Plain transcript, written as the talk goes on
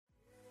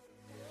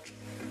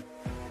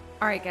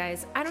All right,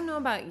 guys, I don't know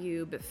about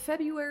you, but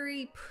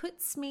February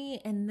puts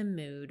me in the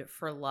mood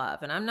for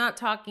love. And I'm not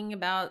talking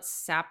about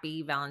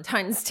sappy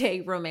Valentine's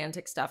Day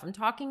romantic stuff. I'm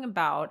talking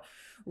about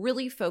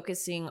really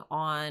focusing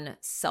on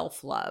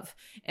self-love.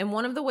 And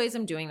one of the ways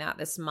I'm doing that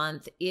this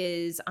month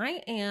is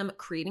I am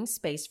creating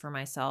space for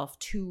myself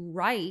to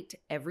write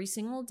every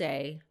single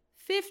day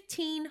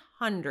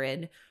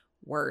 1,500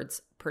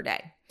 words per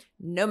day,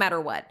 no matter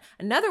what.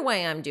 Another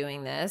way I'm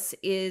doing this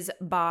is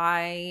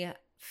by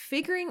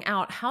figuring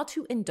out how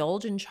to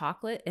indulge in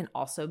chocolate and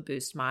also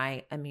boost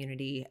my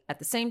immunity at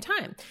the same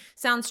time.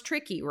 Sounds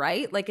tricky,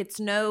 right? Like it's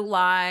no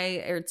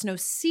lie, or it's no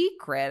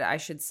secret, I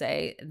should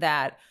say,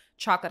 that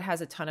chocolate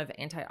has a ton of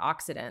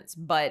antioxidants,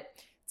 but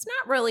it's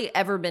not really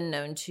ever been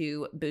known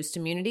to boost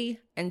immunity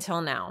until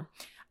now.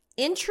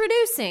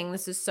 Introducing,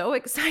 this is so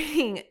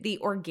exciting, the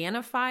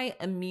Organifi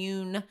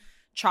Immune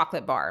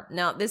chocolate bar.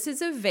 Now, this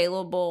is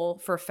available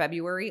for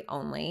February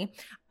only.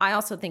 I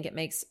also think it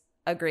makes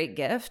a great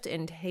gift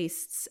and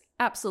tastes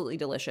absolutely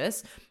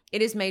delicious.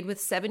 It is made with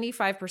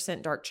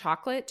 75% dark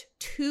chocolate,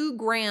 2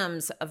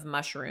 grams of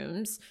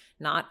mushrooms,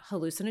 not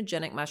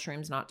hallucinogenic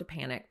mushrooms, not to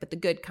panic, but the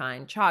good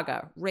kind,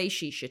 chaga,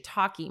 reishi,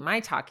 shiitake,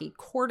 maitake,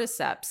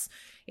 cordyceps.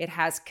 It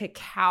has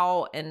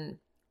cacao and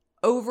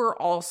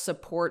overall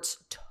supports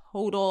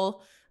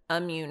total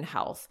immune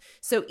health.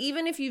 So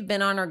even if you've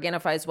been on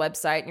Organifi's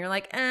website and you're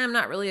like, I'm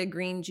not really a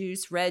green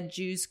juice, red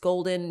juice,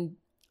 golden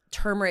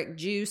turmeric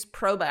juice,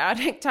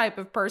 probiotic type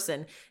of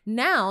person,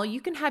 now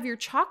you can have your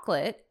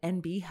chocolate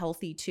and be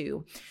healthy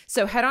too.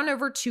 So head on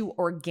over to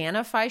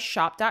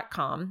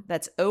OrganifiShop.com.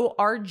 That's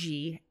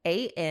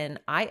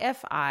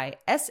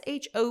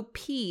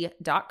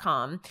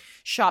OrganifiShop.com.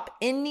 Shop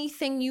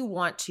anything you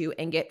want to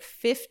and get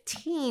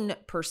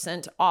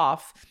 15%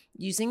 off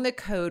using the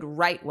code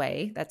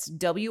RIGHTWAY. That's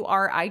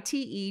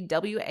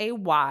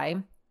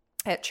WRITEWAY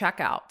at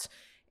checkout.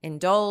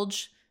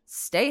 Indulge,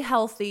 stay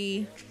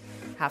healthy,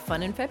 have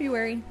fun in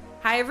February.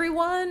 Hi,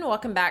 everyone.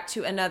 Welcome back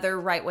to another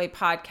Right Way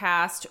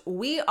podcast.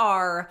 We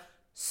are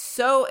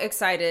so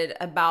excited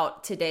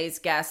about today's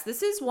guest.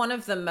 This is one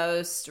of the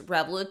most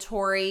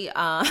revelatory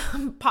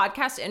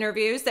podcast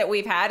interviews that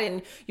we've had,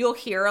 and you'll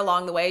hear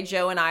along the way,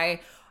 Joe and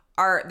I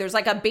there's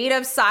like a beat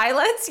of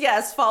silence,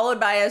 yes, followed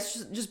by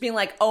us just being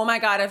like, oh my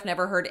God, I've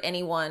never heard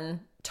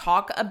anyone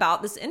talk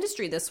about this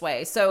industry this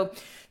way. So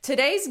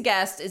today's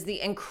guest is the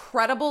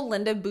incredible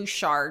Linda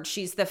Bouchard.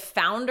 She's the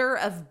founder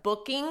of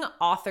Booking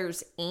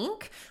Authors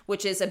Inc.,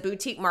 which is a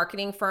boutique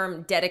marketing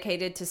firm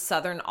dedicated to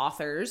Southern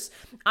authors.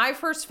 I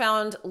first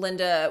found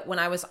Linda when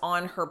I was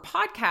on her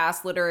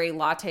podcast, Literary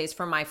Lattes,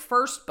 for my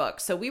first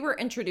book. So we were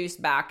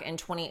introduced back in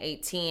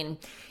 2018,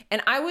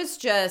 and I was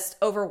just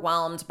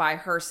overwhelmed by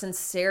her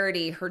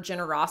sincerity, her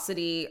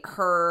generosity,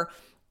 her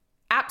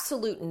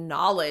absolute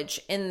knowledge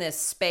in this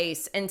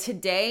space. And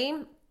today,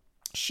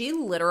 she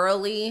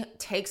literally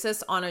takes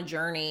us on a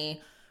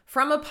journey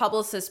from a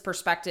publicist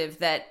perspective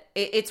that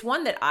it's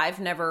one that I've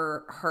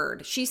never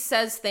heard. She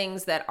says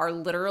things that are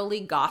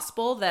literally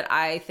gospel that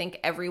I think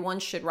everyone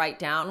should write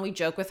down. We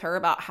joke with her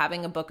about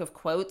having a book of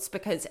quotes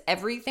because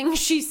everything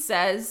she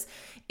says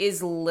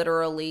is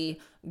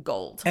literally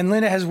gold. And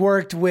Linda has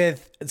worked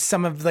with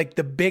some of like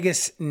the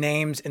biggest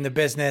names in the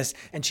business,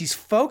 and she's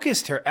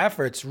focused her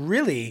efforts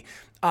really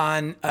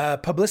on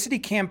publicity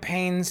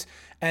campaigns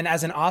and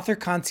as an author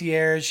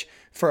concierge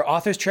for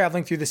authors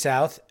traveling through the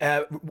South,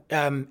 and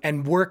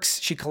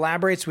she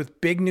collaborates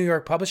with big New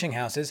York publishing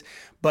houses,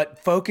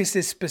 but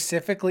focuses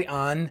specifically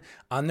on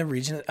the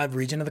region of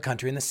the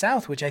country in the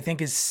South, which I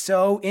think is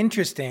so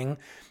interesting.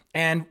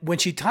 And when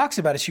she talks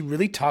about it, she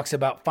really talks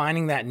about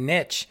finding that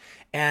niche.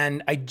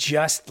 And I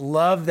just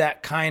love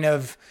that kind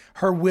of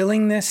her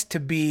willingness to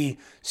be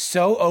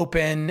so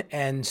open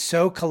and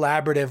so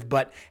collaborative,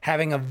 but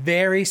having a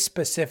very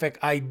specific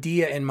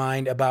idea in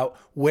mind about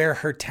where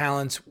her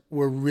talents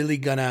were really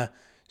gonna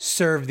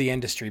serve the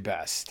industry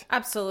best.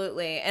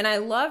 Absolutely. And I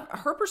love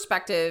her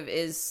perspective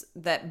is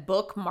that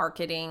book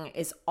marketing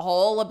is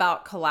all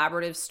about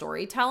collaborative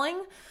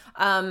storytelling,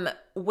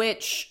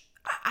 which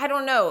I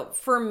don't know.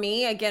 For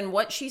me, again,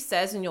 what she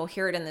says, and you'll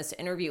hear it in this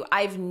interview,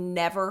 I've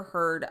never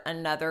heard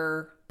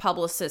another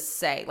publicist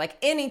say, like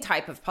any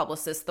type of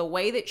publicist, the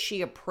way that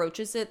she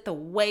approaches it, the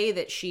way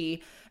that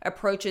she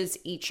approaches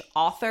each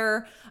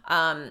author,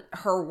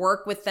 her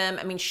work with them.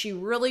 I mean, she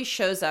really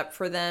shows up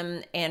for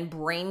them and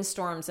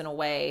brainstorms in a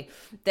way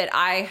that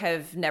I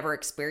have never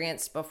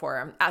experienced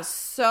before.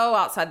 So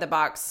outside the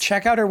box.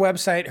 Check out her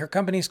website. Her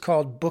company's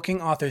called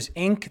Booking Authors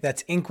Inc.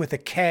 That's Inc. with a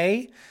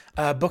K.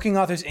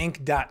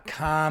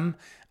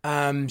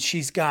 BookingAuthorsInc.com.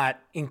 She's got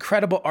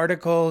incredible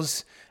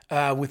articles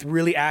with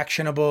really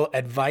actionable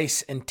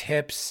advice and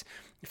tips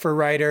for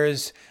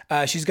writers.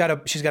 She's got a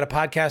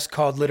podcast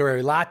called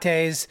Literary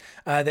Lattes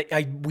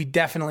that we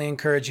definitely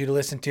encourage you to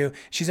listen to.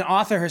 She's an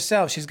author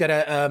herself. She's got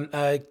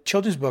a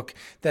children's book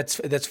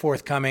that's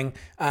forthcoming.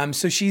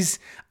 So she's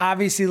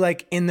obviously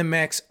like in the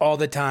mix all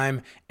the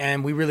time,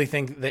 and we really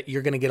think that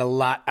you're going to get a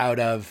lot out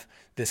of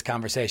this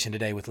conversation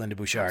today with Linda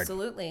Bouchard.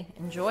 Absolutely.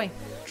 Enjoy.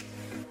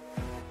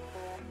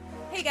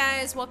 Hey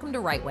guys, welcome to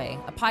Right Way,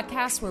 a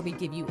podcast where we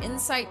give you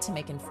insight to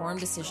make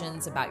informed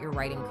decisions about your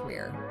writing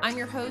career. I'm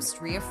your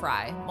host, Ria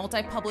Fry,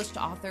 multi-published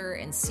author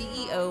and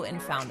CEO and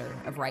founder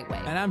of Right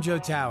Way. And I'm Joe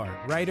Tower,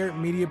 writer,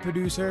 media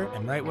producer,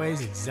 and Right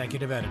Way's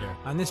executive editor.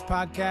 On this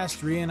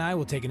podcast, Ria and I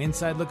will take an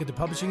inside look at the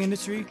publishing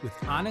industry with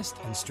honest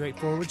and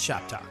straightforward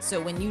shop talk.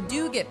 So when you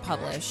do get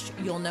published,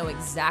 you'll know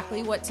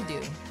exactly what to do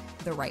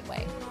the right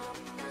way.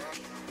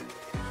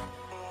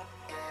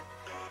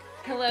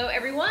 Hello,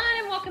 everyone,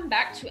 and welcome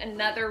back to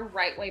another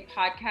Right Way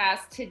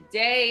podcast.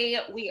 Today,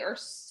 we are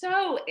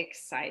so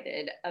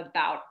excited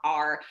about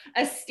our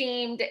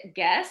esteemed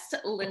guest,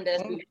 Linda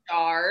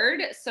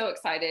Bouchard. So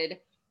excited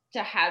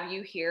to have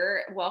you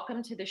here.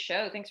 Welcome to the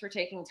show. Thanks for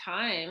taking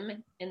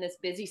time in this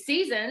busy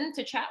season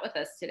to chat with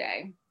us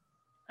today.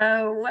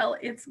 Oh, well,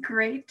 it's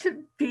great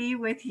to be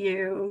with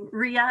you,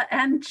 Ria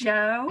and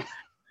Joe.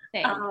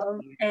 Thank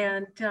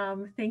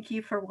you. Thank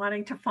you for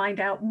wanting to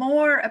find out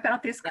more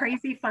about this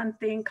crazy fun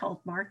thing called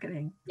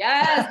marketing.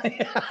 Yes.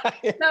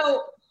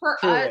 So for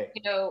Truly.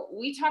 us,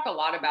 we talk a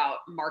lot about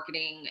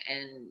marketing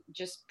and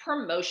just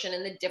promotion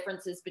and the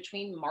differences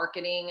between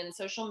marketing and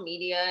social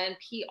media and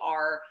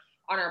PR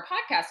on our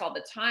podcast all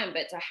the time,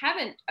 but to have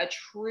a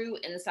true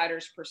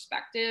insider's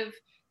perspective,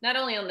 not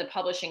only on the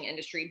publishing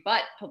industry,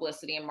 but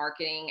publicity and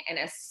marketing, and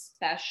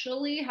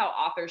especially how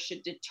authors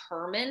should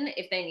determine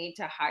if they need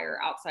to hire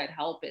outside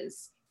help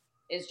is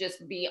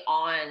just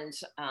beyond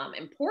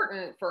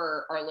important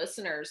for our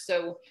listeners.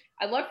 So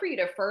I'd love for you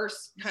to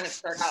first kind of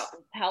start out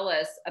and tell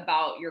us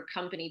about your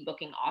company,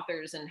 Booking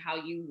Authors, and how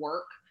you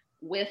work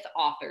with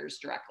authors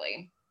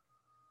directly.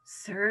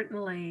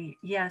 Certainly,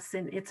 yes.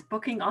 And it's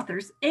Booking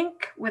Authors Inc.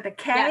 with a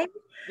K.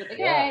 With a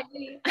K.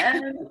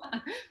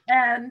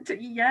 And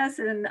yes,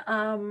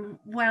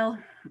 well,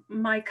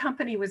 my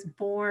company was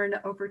born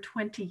over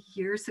 20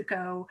 years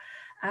ago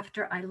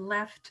after I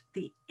left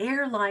the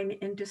airline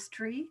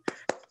industry,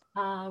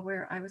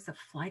 where I was a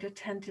flight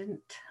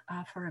attendant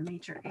for a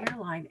major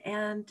airline.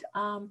 And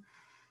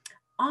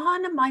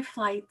on my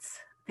flights,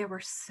 there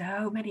were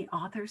so many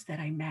authors that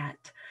I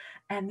met.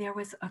 And there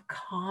was a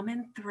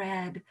common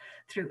thread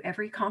through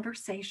every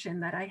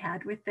conversation that I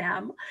had with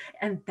them.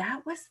 And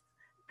that was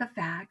the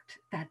fact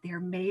that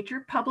their major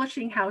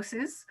publishing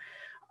houses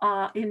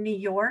in New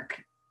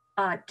York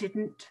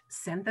didn't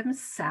send them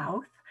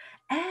south,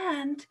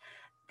 and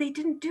they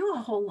didn't do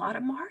a whole lot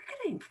of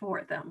marketing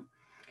for them.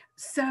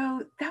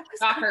 So that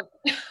was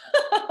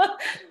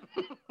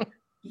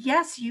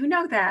yes, you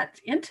know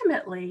that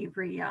intimately,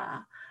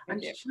 Ria,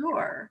 I'm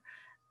sure.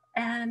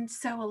 And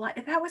so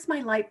that was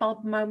my light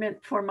bulb moment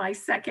for my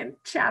second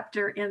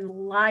chapter in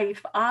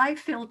life. I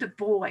filled a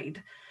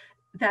void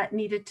that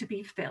needed to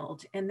be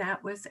filled, and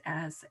that was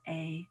as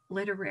a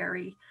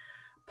literary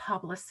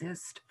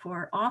publicist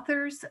for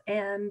authors.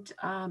 And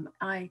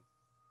I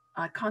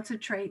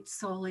concentrate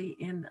solely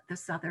in the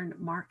Southern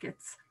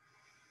markets.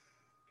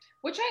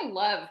 Which I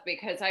love,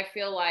 because I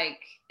feel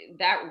like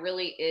that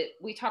really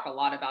we talk a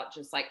lot about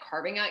just like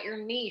carving out your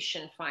niche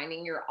and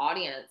finding your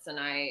audience. And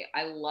I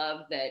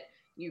love that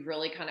you've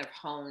really kind of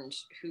honed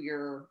who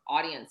your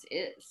audience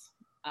is.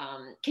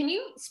 Can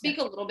you speak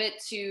a little bit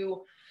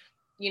to,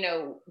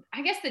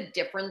 I guess the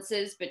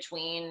differences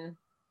between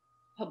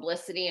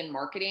publicity and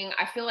marketing?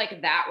 I feel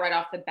like that right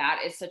off the bat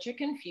is such a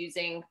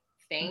confusing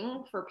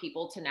thing for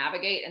people to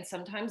navigate. And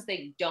sometimes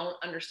they don't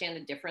understand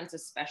the difference,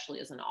 especially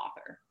as an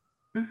author.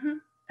 Mm-hmm.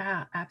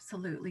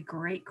 Absolutely.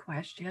 Great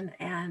question.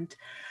 And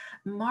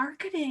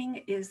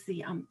marketing is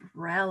the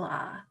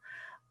umbrella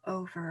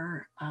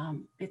over,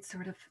 it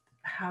sort of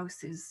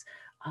houses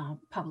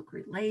public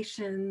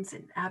relations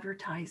and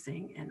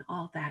advertising and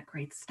all that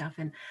great stuff.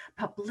 And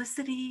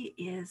publicity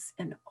is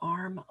an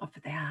arm of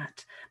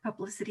that.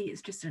 Publicity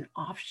is just an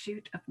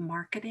offshoot of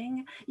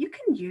marketing. You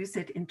can use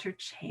it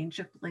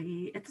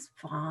interchangeably. It's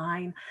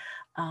fine.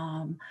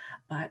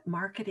 But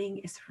marketing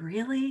is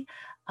really,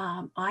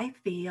 I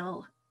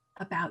feel,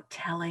 about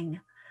telling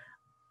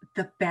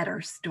the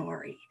better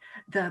story,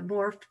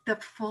 the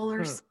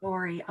fuller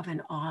story of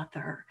an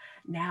author.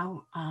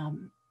 Now,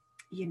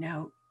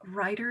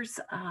 writers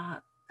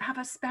have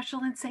a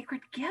special and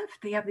sacred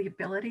gift. They have the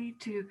ability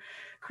to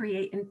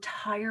create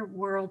entire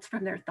worlds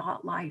from their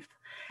thought life.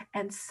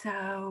 And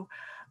so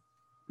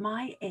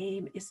my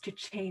aim is to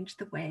change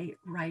the way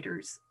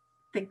writers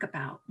think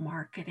about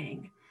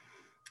marketing.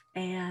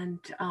 And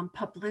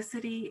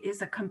publicity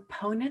is a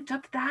component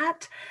of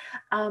that.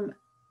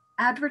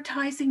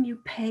 Advertising you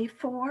pay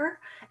for,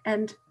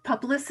 and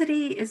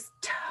publicity is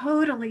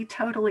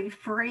totally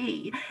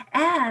free,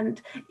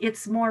 and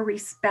it's more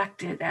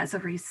respected as a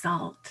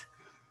result.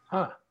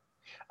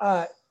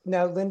 Now,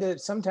 Linda,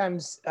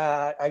 sometimes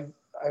on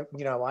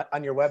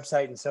your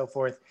website and so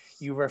forth,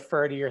 you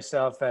refer to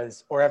yourself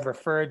as, or have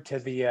referred to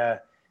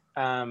the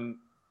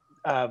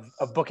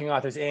of Booking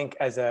Authors Inc.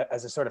 as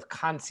a sort of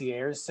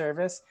concierge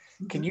service.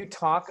 Mm-hmm. Can you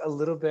talk a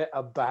little bit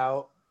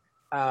about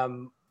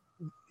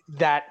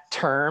that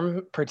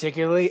term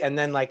particularly, and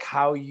then like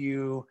how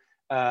you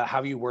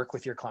work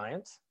with your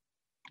clients?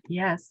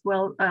 Yes,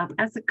 well,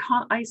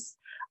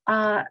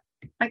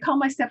 I call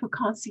myself a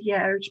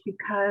concierge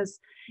because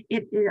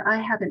I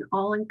have an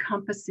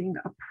all-encompassing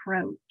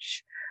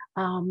approach.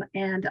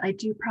 And I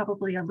do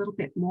probably a little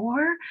bit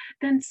more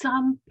than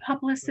some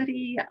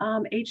publicity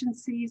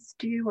agencies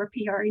do, or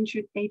PR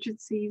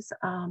agencies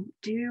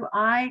do.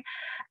 I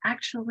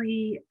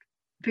actually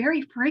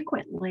very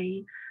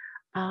frequently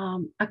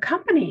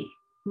accompany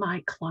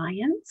my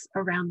clients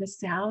around the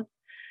South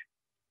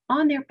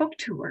on their book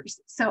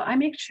tours. So I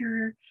make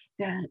sure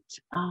that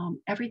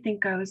everything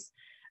goes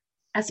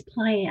as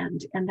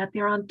planned and that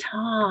they're on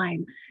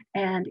time.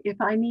 And if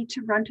I need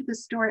to run to the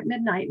store at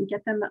midnight and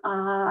get them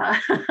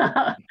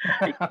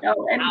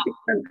anything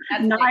from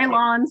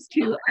nylons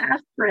to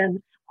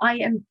aspirin, I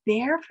am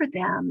there for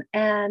them.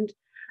 And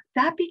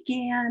that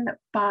began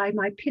by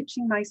my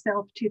pitching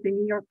myself to the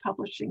New York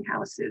publishing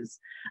houses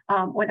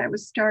when I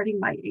was starting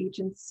my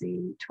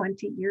agency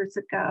 20 years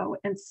ago,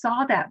 and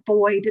saw that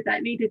void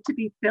that needed to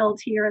be filled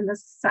here in the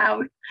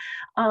South.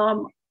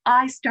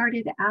 I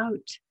started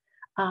out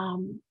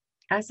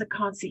as a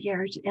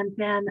concierge, and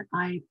then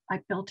I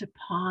built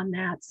upon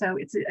that. So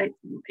it's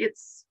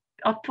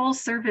a full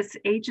service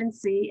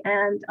agency,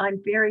 and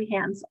I'm very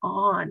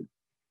hands-on.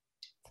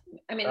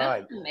 I mean,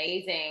 that's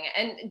amazing.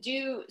 And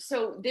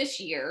so this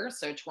year,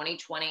 so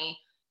 2020,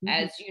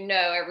 as you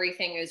know,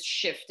 everything is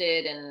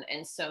shifted,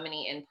 and so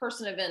many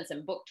in-person events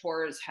and book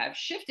tours have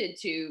shifted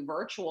to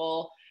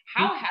virtual.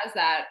 How has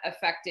that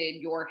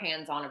affected your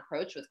hands-on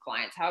approach with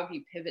clients? How have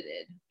you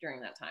pivoted during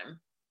that time?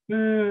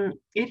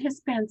 It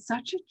has been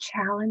such a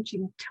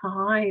challenging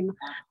time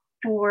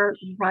for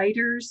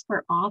writers,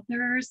 for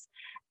authors,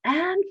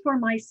 and for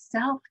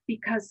myself,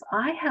 because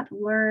I have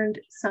learned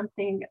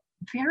something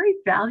very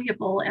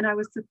valuable, and I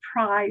was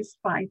surprised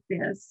by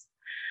this,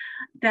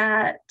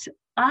 that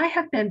I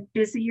have been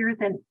busier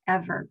than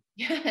ever.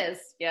 Yes.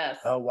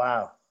 Oh,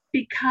 wow.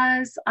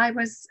 Because I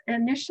was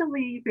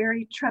initially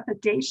very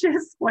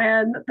trepidatious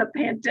when the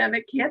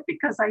pandemic hit,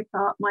 because I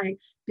thought my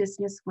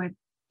business would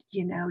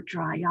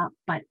dry up,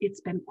 but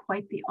it's been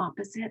quite the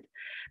opposite,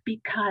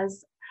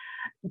 because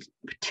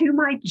to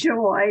my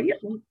joy,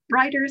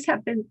 writers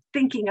have been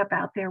thinking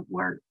about their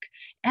work,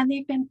 and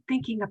they've been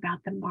thinking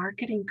about the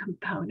marketing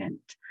component.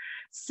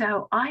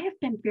 So I have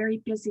been very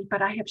busy,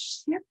 but I have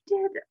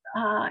shifted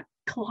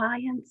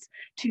clients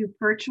to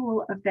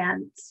virtual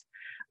events,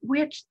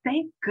 which,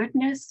 thank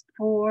goodness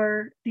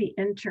for the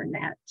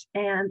internet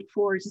and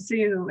for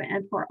Zoom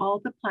and for all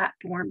the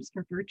platforms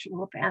for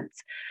virtual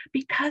events,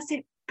 because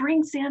it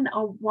brings in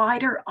a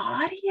wider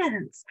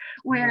audience,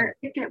 where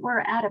if it were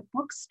at a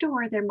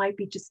bookstore, there might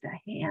be just a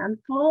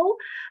handful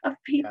of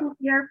people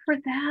there for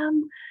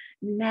them.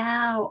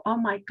 Now, oh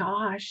my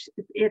gosh,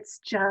 it's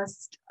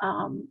just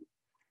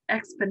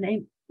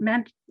exponentially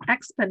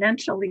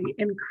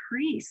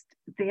increased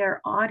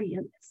their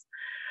audience.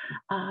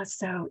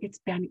 So it's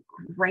been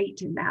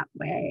great in that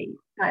way.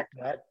 But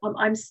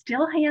I'm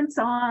still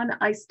hands-on.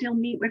 I still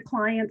meet with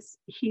clients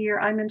here.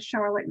 I'm in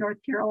Charlotte, North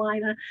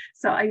Carolina.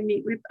 So I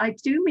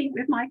do meet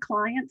with my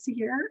clients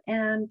here,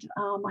 and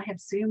I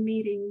have Zoom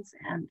meetings,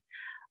 and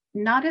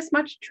not as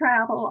much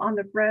travel on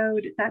the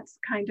road. That's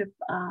kind of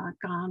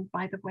gone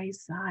by the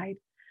wayside.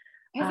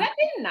 Has that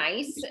been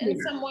nice in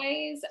some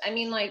ways? I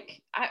mean,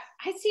 like, I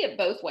see it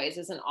both ways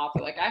as an author.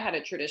 Like, I had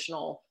a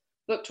traditional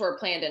book tour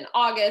planned in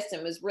August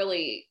and was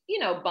really,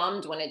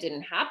 bummed when it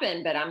didn't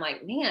happen. But I'm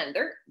like, man,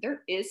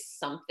 there is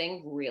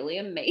something really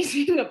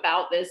amazing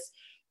about this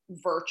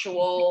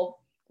virtual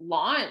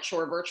launch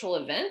or virtual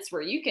events,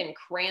 where you can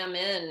cram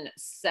in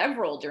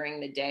several during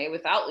the day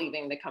without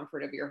leaving the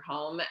comfort of your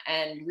home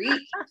and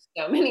reach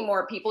so many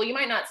more people. You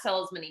might not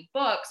sell as many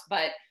books,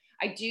 but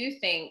I do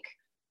think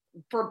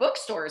for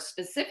bookstores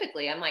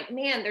specifically, I'm like,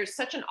 man, there's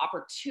such an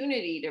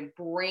opportunity to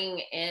bring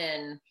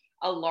in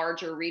a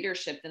larger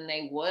readership than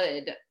they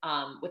would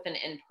with an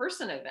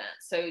in-person event.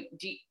 So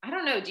I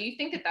don't know, do you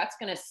think that that's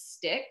going to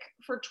stick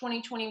for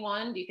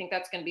 2021? Do you think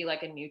that's going to be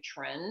like a new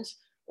trend,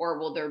 or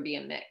will there be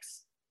a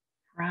mix?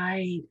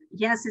 Right.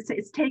 Yes,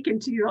 it's taken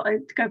to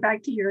go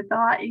back to your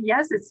thought.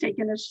 Yes, it's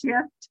taken a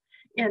shift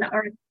in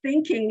our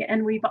thinking,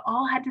 and we've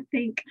all had to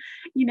think,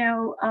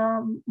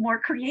 more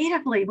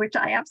creatively, which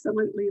I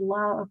absolutely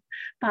love.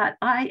 But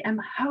I am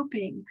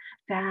hoping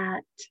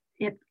that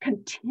it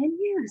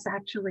continues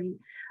actually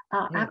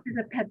after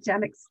the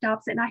pandemic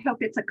stops, and I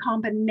hope it's a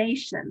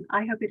combination.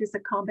 I hope it is a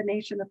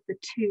combination of the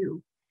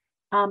two.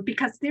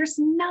 Because there's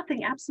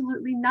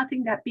absolutely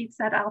nothing that beats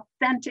that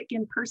authentic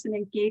in-person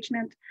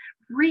engagement.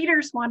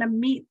 Readers want to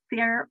meet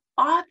their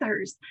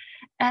authors,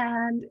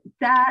 and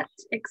that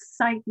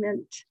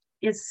excitement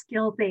is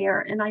still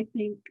there. And I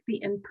think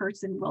the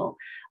in-person will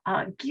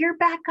gear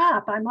back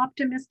up. I'm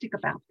optimistic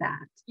about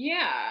that.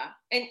 Yeah.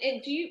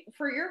 And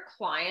for your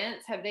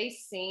clients, have they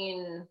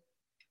seen,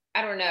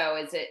 I don't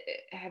know,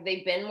 have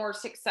they been more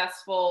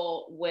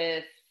successful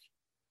with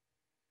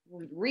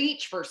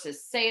reach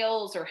versus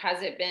sales, or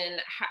has it been,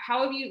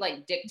 how have you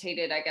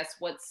dictated, I guess,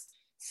 what's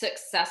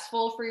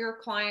successful for your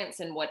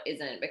clients and what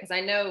isn't? Because I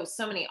know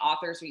so many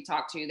authors we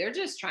talk to, they're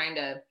just trying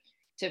to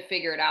to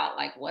figure it out,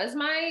 like, was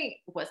my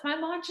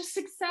launch a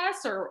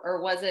success,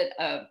 or was it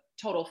a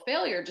total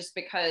failure, just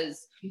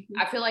because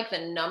I feel like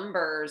the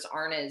numbers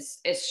aren't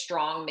as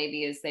strong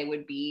maybe as they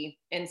would be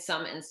in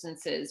some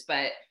instances.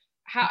 But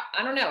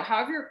I don't know, how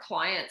have your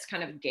clients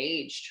kind of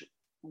gauged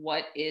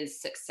what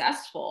is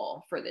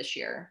successful for this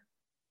year?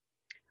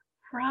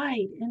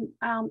 Right.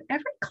 And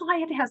every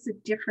client has a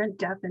different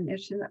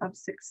definition of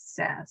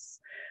success.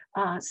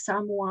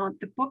 Some want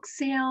the book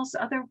sales,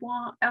 other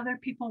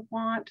people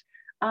want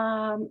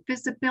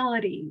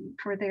visibility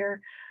for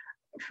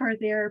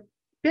their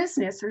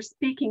business or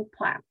speaking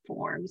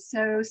platforms.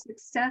 So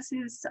success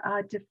is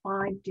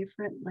defined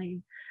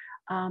differently.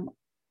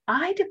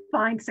 I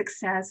define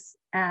success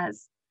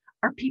as,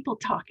 are people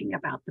talking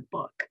about the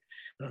book?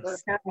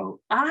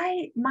 So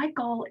my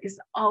goal is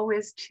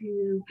always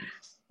to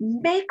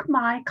make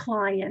my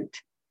client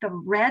the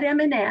red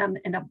M&M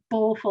in a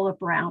bowl full of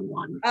brown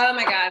ones. Oh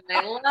my God,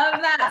 I love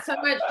that so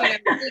much.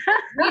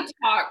 We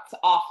talked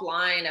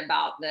offline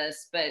about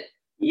this, but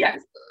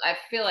yes, I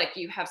feel like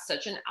you have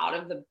such an out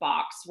of the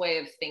box way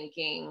of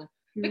thinking,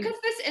 because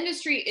this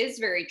industry is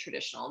very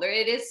traditional.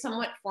 It is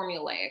somewhat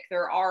formulaic.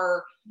 There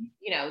are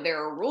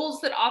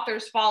rules that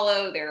authors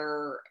follow.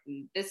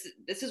 This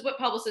is what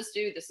publicists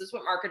do. This is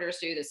what marketers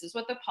do. This is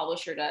what the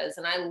publisher does.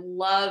 And I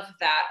love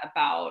that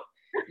about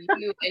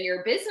you and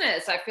your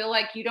business. I feel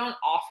like you don't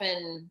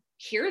often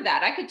hear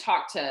that. I could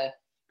talk to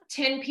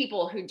 10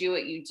 people who do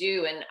what you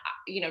do, and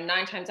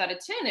 9 times out of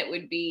 10, it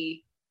would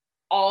be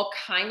all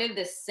kind of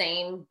the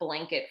same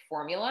blanket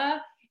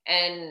formula.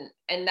 And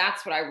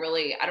that's what I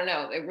don't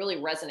know, it really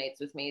resonates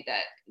with me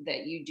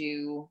that you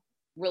do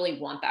really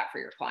want that for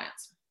your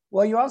clients.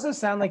 Well, you also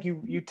sound like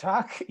you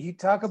talk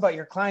about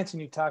your clients,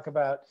 and you talk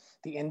about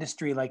the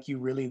industry like you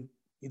really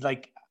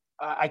like.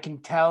 I can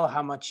tell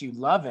how much you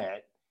love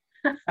it.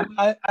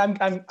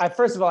 I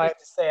first of all, I have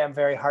to say I'm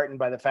very heartened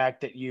by the fact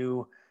that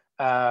you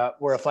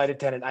were a flight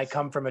attendant. I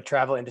come from a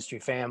travel industry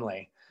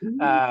family,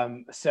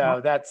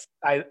 so that's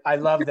I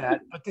love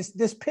that. But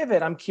this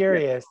pivot, I'm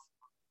curious,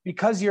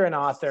 because you're an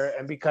author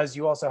and because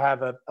you also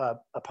have a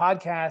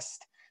podcast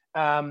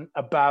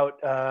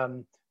about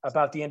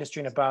the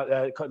industry and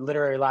about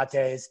literary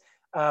lattes.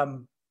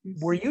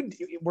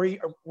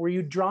 Were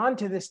you drawn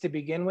to this to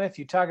begin with?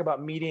 You talk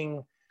about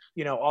meeting,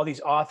 all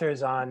these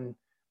authors on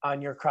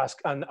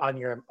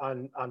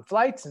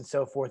flights and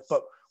so forth,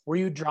 but were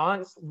you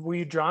drawn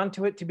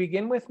to it to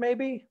begin with,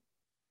 maybe?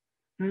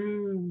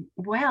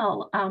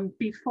 Well,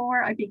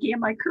 before I began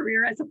my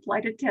career as a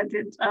flight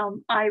attendant,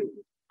 I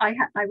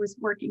was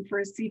working for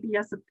a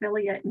CBS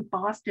affiliate in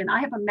Boston. I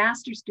have a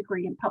master's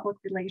degree in public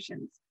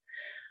relations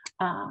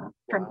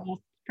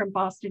from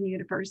Boston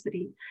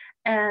University.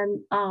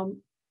 And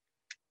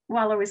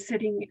while I was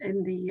sitting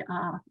in the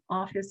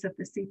office of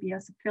the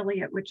CBS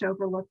affiliate, which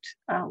overlooked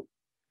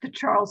the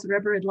Charles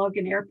River and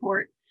Logan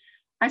Airport,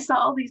 I saw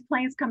all these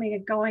planes coming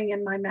and going,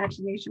 and my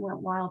imagination went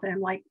wild. And I'm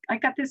like, I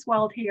got this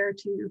wild hair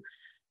to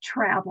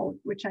travel,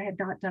 which I had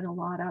not done a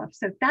lot of.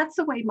 So that's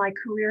the way my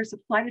career as a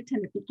flight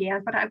attendant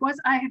began. But I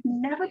have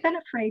never been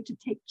afraid to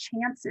take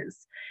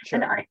chances.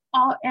 Sure.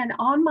 And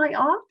on my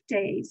off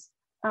days,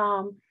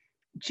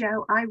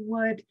 Joe, I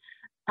would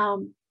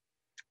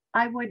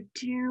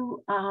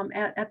do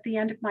at the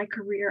end of my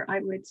career, I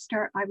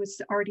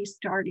was already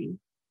starting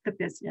the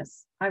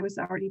business. I was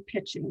already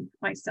pitching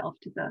myself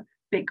to the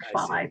big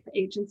 5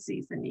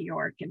 agencies in New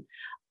York, and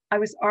I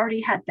was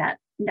already had that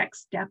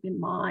next step in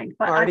mind.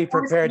 But already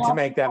prepared to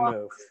make that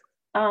move.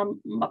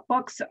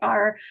 Books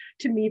are,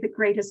 to me, the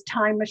greatest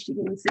time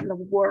machines in the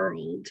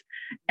world,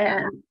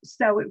 and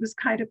so it was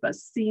kind of a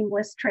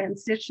seamless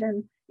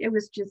transition. It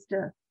was just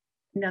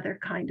another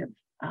kind of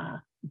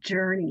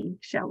journey,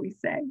 shall we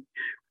say.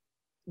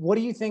 What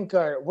do you think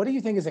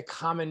is a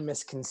common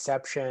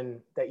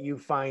misconception that you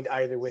find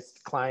either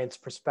with clients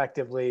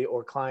prospectively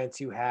or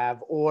clients you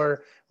have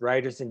or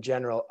writers in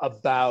general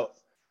about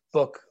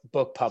book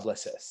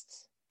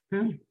publicists?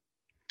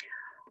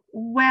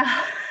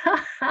 Well,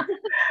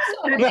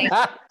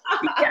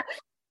 yeah,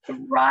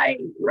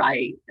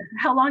 right.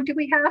 How long do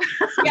we have?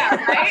 Yeah,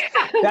 right.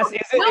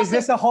 Is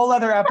this a whole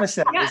other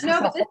episode?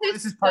 Yeah,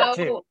 this is part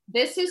 2.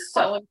 This is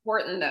so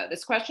important, though.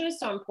 This question is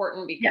so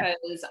important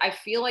because I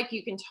feel like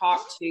you can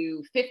talk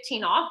to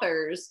 15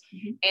 authors,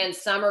 and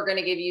some are going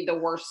to give you the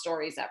worst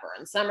stories ever,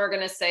 and some are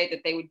going to say that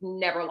they would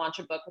never launch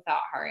a book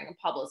without hiring a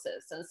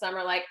publicist, and some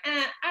are like,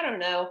 I don't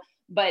know.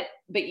 But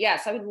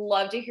yes, I would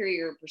love to hear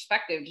your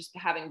perspective, just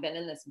having been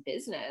in this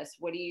business.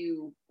 What do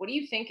you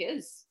think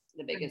is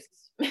the biggest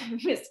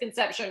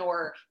misconception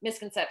or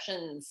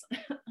misconceptions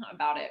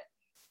about it?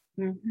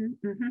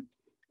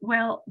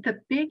 Well,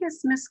 the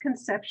biggest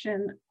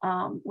misconception,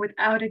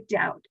 without a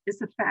doubt, is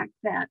the fact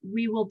that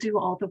we will do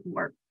all the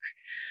work,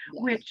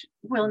 which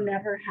will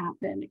never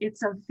happen.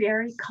 It's a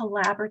very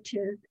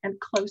collaborative and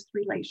close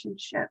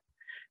relationship.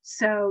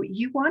 So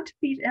you want to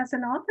be, as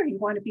an author, you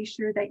want to be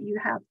sure that you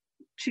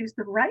choose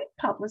the right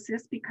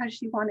publicist,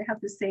 because you want to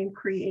have the same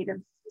creative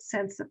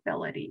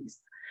sensibilities.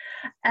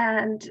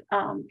 And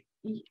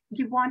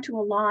you want to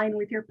align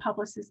with your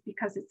publicist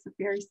because it's a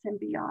very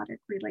symbiotic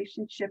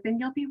relationship, and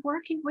you'll be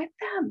working with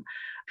them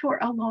for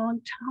a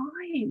long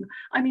time.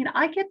 I mean,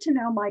 I get to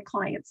know my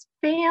clients'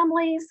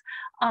 families,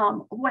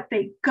 what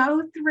they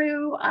go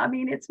through. I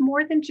mean, it's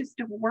more than just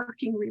a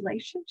working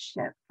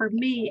relationship for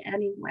me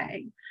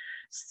anyway.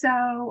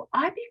 So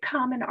I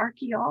become an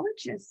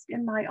archaeologist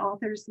in my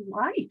author's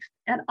life,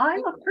 and I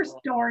look for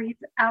stories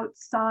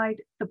outside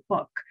the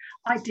book.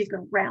 I dig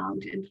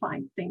around and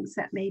find things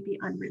that may be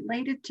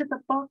unrelated to the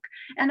book,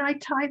 and I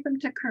tie them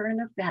to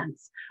current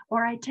events,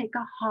 or I take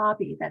a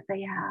hobby that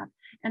they have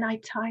and I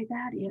tie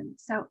that in.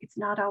 So it's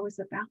not always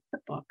about the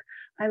book.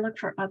 I look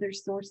for other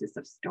sources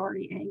of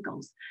story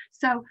angles.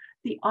 So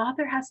the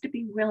author has to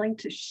be willing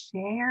to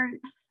share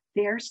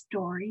their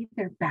story,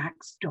 their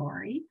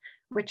backstory,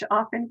 which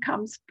often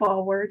comes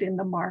forward in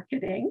the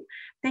marketing.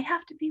 They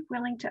have to be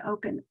willing to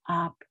open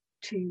up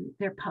to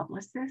their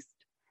publicist.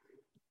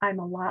 I'm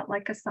a lot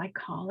like a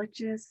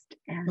psychologist,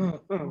 and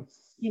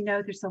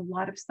there's a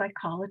lot of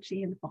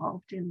psychology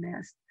involved in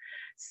this.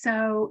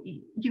 So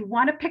you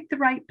want to pick the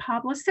right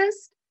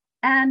publicist.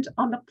 And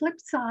on the flip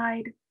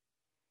side,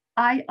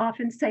 I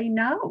often say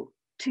no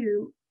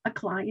to a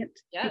client.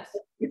 Yes.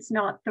 It's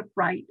not the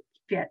right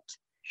fit.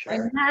 Sure.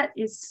 And that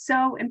is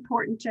so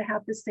important, to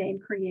have the same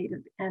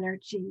creative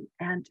energy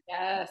and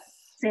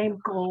same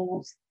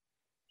goals.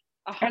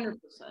 100%.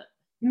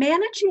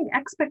 Managing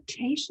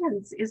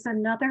expectations is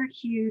another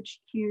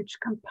huge, huge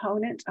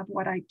component of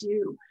what I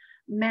do.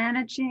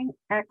 Managing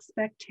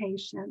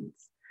expectations.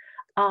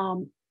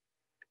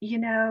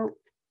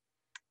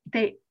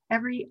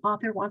 Every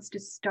author wants to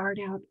start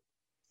out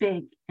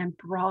big and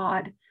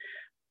broad,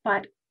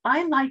 but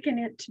I liken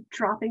it to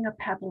dropping a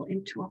pebble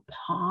into a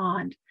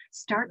pond.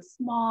 Start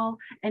small,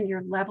 and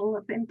your level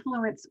of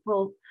influence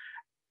will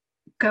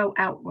go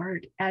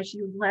outward as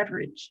you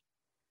leverage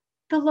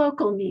the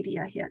local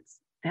media hits,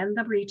 then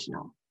the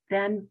regional,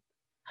 then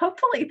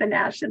hopefully the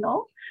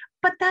national.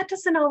 But that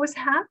doesn't always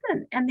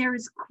happen. And there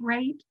is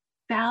great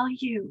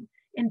value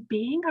in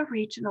being a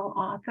regional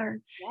author.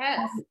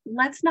 Yes.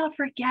 Let's not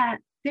forget,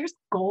 there's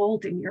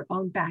gold in your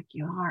own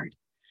backyard.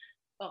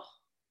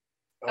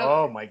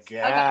 Oh my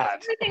God.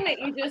 Everything that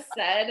you just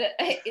said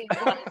is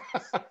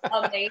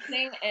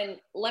amazing. And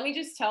let me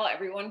just tell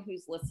everyone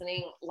who's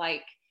listening,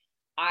 like,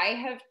 I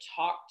have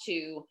talked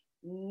to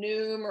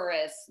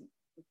numerous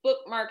book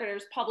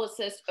marketers,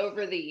 publicists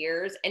over the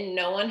years, and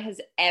no one has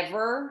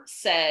ever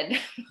said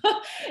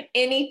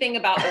anything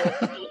about the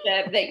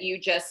relationship that you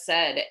just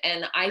said.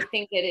 And I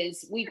think it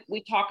is,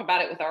 we talk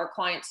about it with our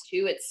clients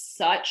too. It's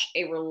such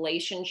a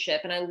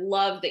relationship. And I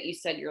love that you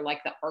said you're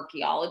like the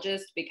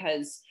archaeologist,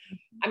 because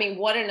I mean,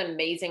 what an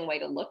amazing way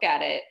to look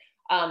at it.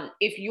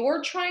 If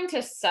you're trying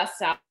to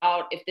suss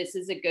out if this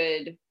is a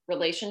good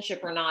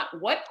relationship or not,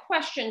 what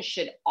questions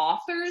should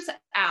authors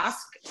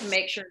ask to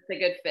make sure it's a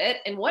good fit?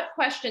 And what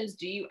questions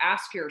do you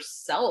ask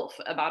yourself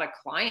about a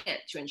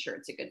client to ensure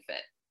it's a good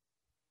fit?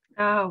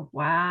 Oh,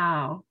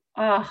 wow.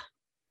 Oh,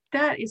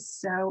 that is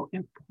so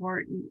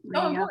important.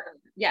 So important.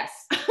 Yes.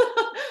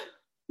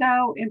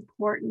 So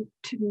important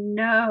to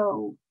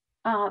know.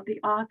 The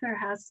author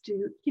has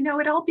to,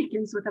 it all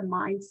begins with a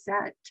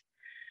mindset.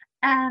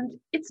 And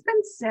it's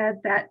been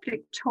said that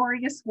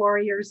victorious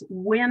warriors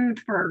win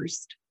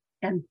first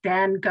and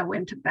then go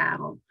into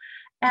battle.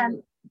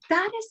 And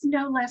that is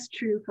no less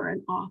true for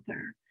an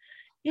author.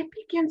 It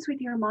begins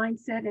with your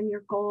mindset and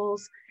your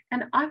goals.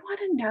 And I want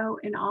to know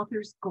an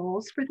author's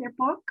goals for their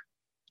book.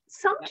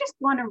 Some just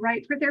want to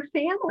write for their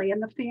family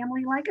and the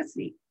family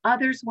legacy.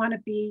 Others want to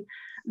be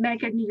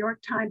mega New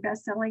York Times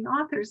bestselling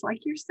authors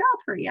like yourself,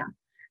 Ria.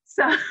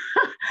 So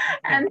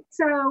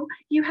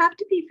you have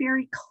to be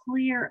very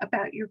clear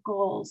about your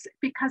goals,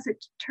 because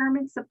it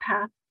determines the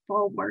path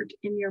forward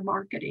in your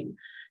marketing.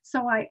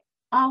 So I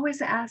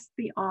always ask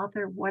the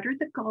author, what are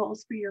the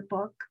goals for your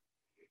book?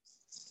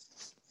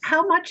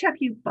 How much have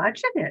you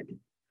budgeted?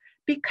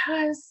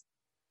 Because,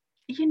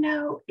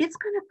 it's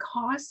going to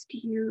cost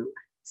you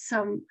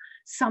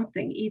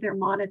something, either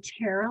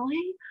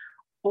monetarily,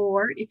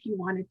 or if you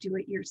want to do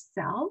it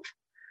yourself,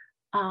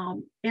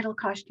 it'll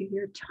cost you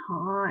your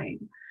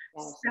time.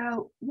 Yes.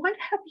 So what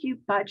have you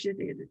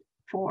budgeted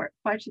for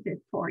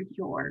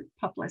your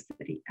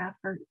publicity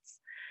efforts?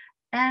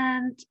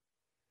 And,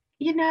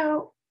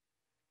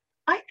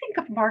 I think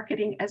of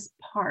marketing as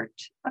part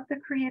of the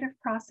creative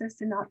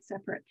process and not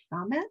separate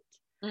from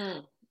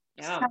it.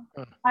 So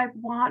I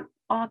want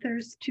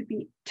authors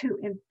to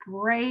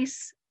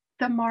embrace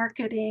the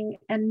marketing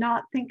and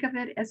not think of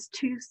it as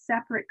two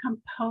separate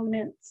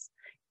components.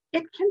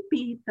 It can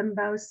be the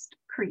most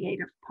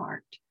creative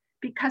part,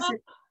 because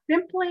it's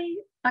simply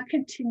a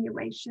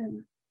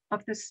continuation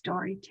of the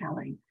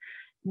storytelling.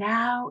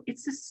 Now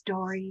it's a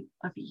story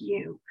of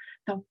you.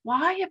 The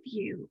why of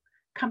you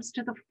comes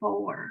to the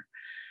fore.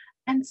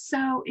 And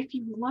so if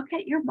you look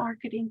at your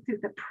marketing through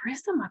the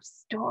prism of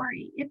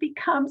story, it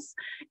becomes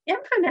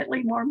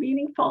infinitely more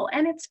meaningful,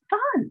 and it's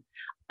fun.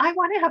 I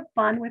want to have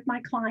fun with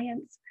my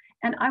clients,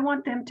 and I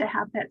want them to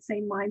have that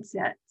same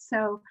mindset.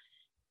 So,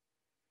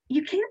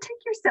 you can't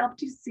take yourself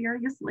too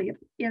seriously.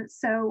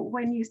 So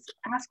when you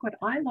ask what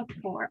I look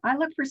for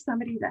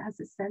somebody that has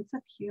a sense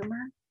of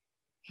humor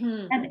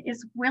and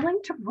is willing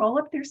to roll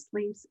up their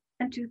sleeves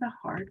and do the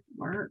hard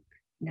work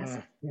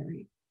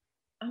necessary.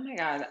 Oh my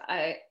God.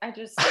 I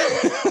just,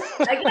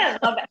 again,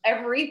 love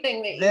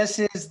everything that This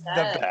is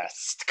the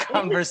best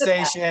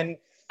conversation.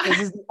 This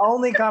is the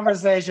only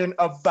conversation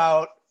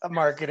about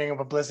marketing and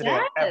publicity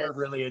I've ever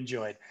really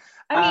enjoyed.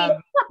 I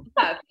mean,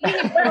 that's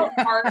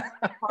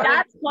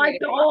my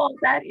goal.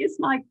 That is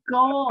my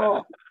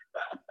goal.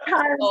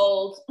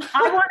 Because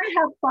I want to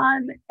have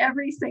fun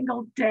every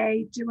single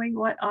day doing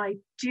what I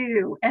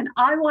do. And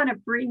I want to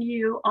bring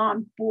you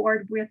on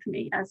board with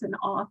me as an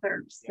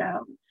author.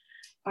 So,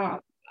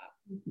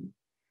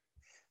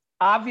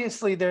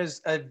 obviously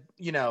there's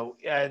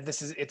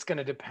it's going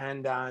to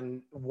depend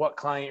on what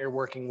client you're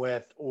working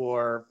with,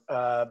 or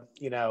a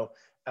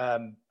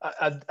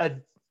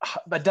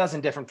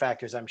dozen different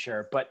factors, I'm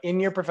sure. But in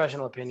your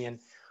professional opinion,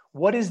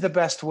 what is the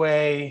best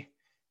way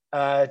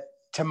to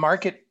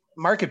market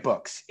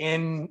books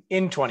in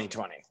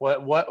 2020?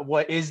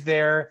 What is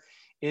there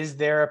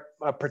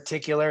a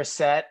particular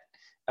set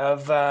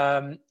of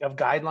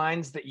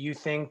guidelines that you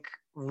think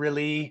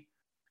really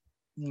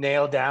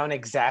nail down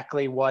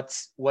exactly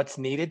what's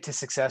needed to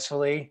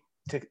successfully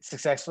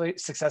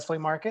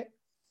market?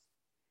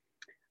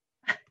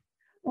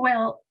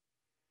 Well,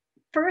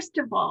 first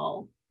of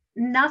all,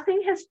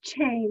 nothing has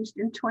changed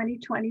in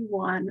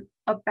 2021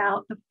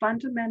 about the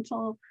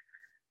fundamental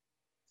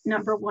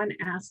number one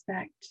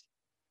aspect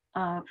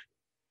of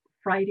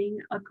writing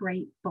a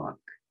great book.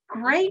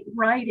 Great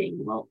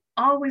writing will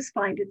always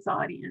find its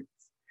audience.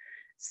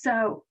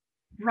 So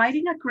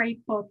writing a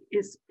great book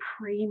is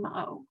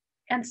primo.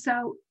 And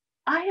so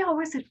I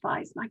always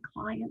advise my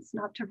clients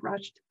not to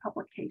rush to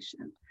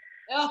publication.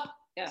 Oh,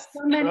 yes.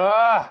 So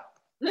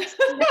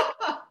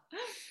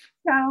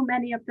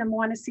many of them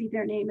want to see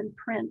their name in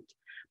print.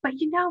 But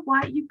you know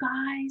what, you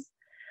guys?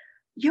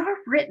 Your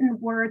written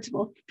words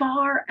will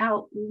far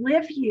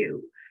outlive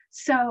you.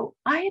 So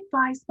I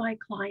advise my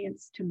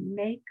clients to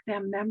make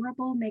them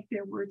memorable, make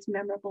their words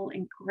memorable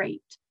and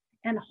great,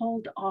 and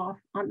hold off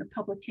on the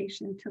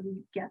publication until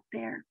you get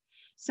there.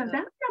 So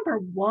that's number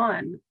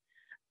one.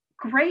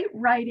 Great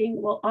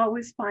writing will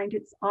always find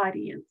its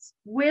audience,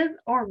 with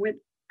or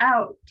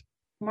without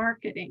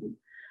marketing.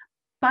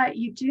 But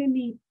you do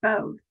need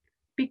both,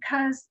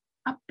 because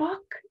a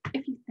book,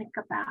 if you think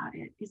about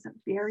it, is a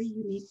very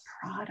unique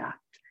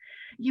product.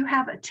 You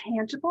have a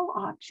tangible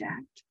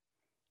object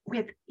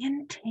with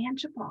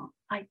intangible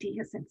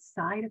ideas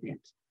inside of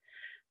it.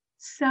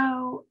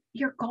 So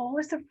your goal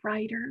as a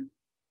writer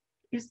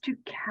is to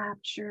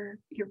capture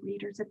your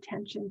reader's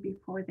attention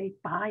before they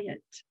buy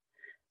it.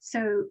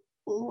 So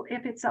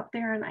if it's up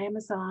there on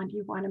Amazon,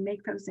 you want to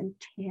make those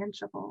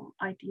intangible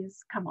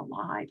ideas come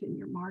alive in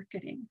your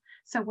marketing.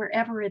 So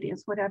wherever it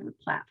is, whatever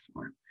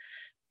platform.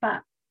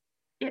 But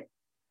it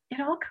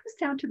all comes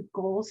down to the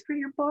goals for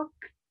your book,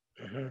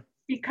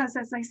 because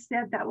as I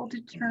said, that will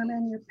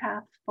determine your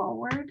path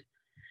forward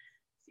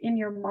in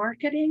your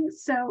marketing.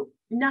 So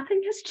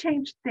nothing has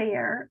changed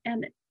there,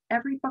 and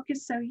every book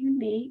is so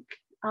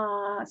unique.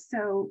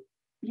 So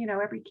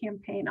every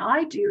campaign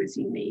I do is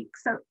unique.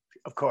 So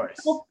of course,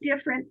 it's all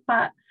different,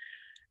 but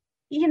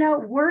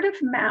word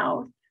of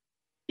mouth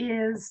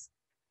is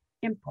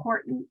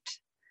important,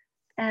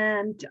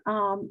 and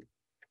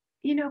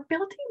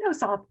building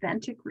those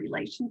authentic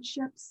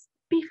relationships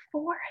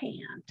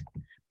beforehand.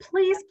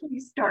 Please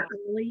start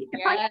early.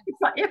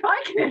 If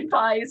I can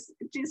advise,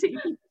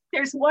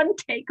 there's one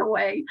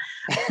takeaway: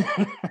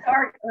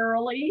 start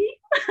early.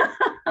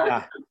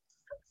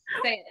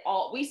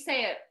 We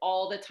say it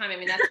all the time. I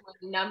mean, that's my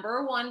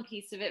number one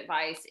piece of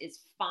advice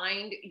is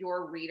find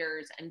your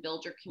readers and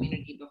build your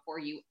community before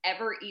you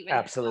ever even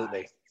have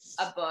a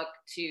book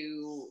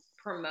to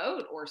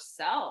promote or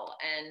sell.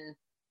 And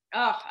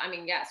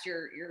yes,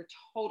 you're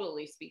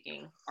totally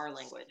speaking our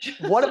language.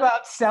 What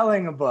about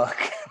selling a book?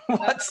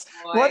 What's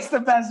the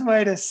best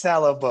way to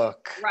sell a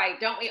book? Right.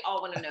 Don't we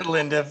all want to know?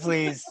 Linda,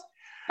 please.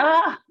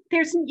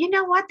 There's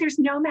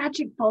no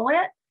magic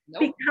bullet.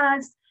 Nope.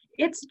 Because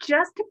it's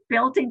just a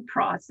building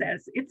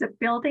process. It's a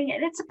building,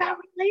 and it's about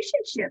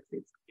relationships.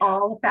 It's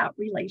all about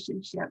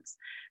relationships.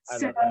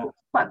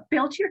 But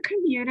build your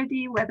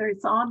community, whether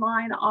it's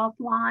online,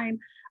 offline.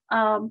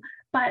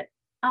 But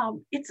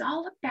it's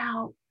all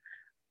about,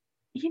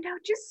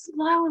 just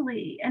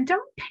slowly, and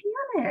don't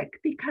panic,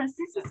 because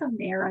this is a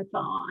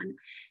marathon.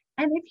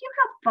 And if you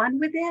have fun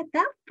with it,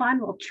 that fun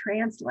will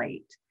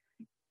translate.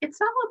 It's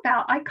all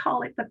about, I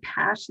call it the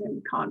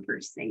passion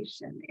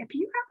conversation. If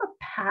you have a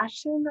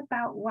passion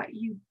about what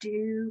you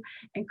do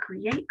and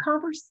create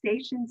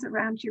conversations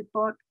around your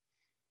book,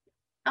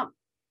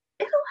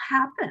 it'll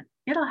happen.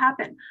 It'll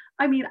happen.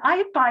 I mean, I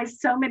advise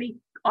so many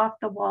off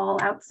the wall,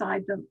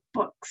 outside the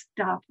book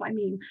stuff. I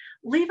mean,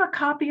 leave a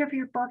copy of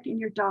your book in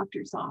your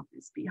doctor's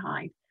office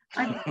behind.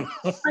 Leave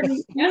a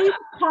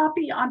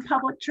copy on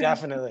public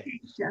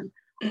transportation.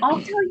 Definitely.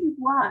 I'll tell you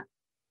what.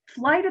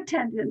 Flight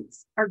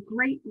attendants are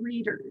great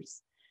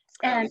readers,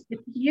 And if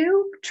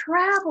you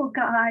travel,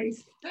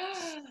 guys,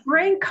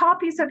 bring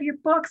copies of your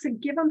books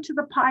and give them to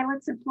the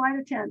pilots and flight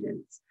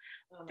attendants.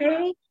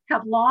 They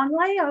have long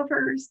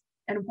layovers,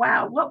 and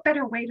wow, what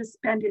better way to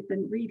spend it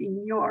than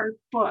reading your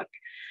book?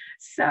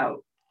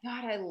 So,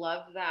 God, I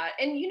love that.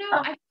 And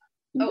I'm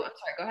sorry,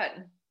 go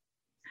ahead.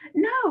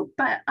 No,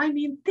 but I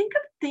mean, think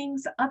of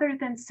things other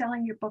than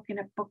selling your book in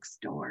a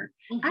bookstore.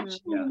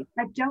 Actually,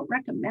 I don't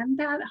recommend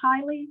that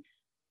highly.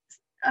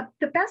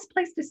 The best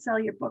place to sell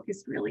your book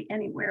is really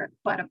anywhere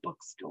but a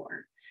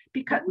bookstore.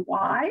 Because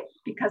why?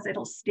 Because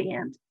it'll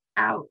stand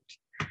out.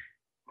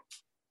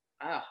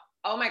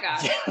 Oh my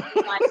gosh.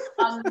 Like,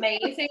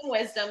 amazing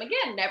wisdom.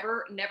 Again,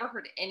 never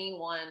heard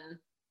anyone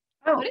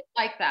put it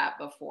like that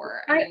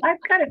before.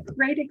 I've got a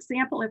great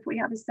example if we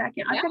have a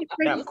second. I've got a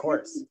great example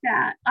of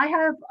that. I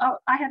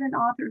had an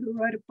author who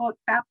wrote a book,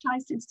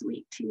 Baptized in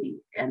Sweet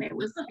Tea, and it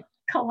was a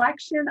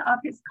collection of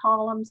his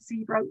columns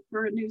he wrote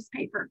for a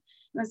newspaper.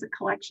 It was a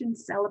collection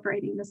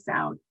celebrating the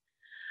South.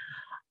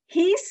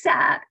 He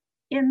sat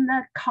in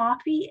the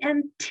coffee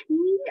and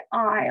tea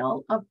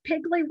aisle of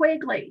Piggly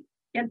Wiggly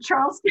in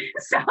Charleston,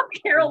 South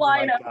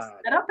Carolina,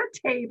 set up a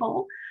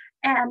table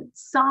and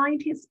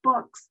signed his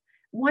books.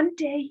 One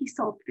day he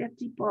sold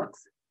 50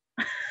 books.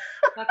 I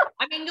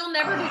mean, you'll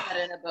never do that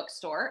in a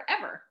bookstore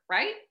ever,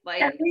 right?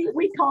 Like, and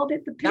we called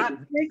it the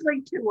Piggly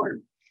Wiggly Tour.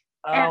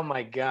 Oh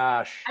my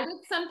gosh. I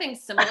did something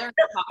similar in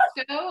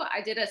Costco.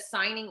 I did a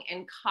signing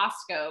in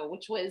Costco,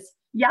 which was,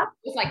 it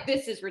was like,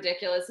 this is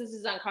ridiculous. This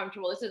is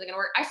uncomfortable. This isn't going to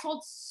work. I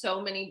sold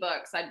so many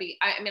books. I had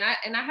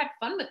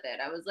fun with it.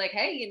 I was like,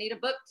 hey, you need a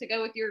book to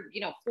go with your,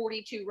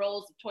 42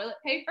 rolls of toilet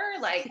paper?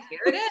 Like,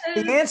 here it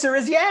is. The answer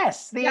is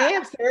yes. The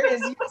answer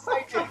is yes,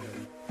 I do.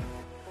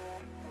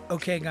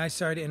 Okay, guys,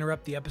 sorry to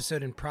interrupt the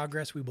episode in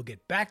progress. We will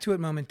get back to it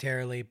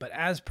momentarily, but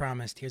as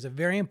promised, here's a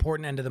very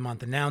important end of the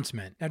month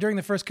announcement. Now, during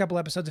the first couple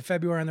episodes of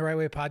February on the Right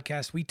Way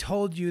podcast, we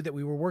told you that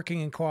we were working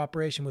in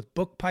cooperation with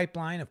Book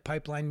Pipeline of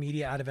Pipeline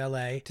Media out of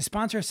LA to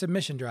sponsor a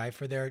submission drive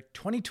for their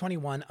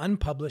 2021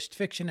 unpublished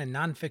fiction and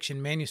nonfiction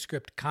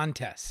manuscript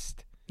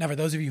contest. Now, for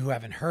those of you who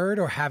haven't heard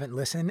or haven't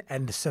listened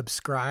and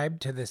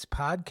subscribed to this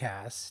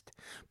podcast,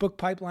 Book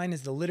Pipeline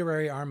is the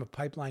literary arm of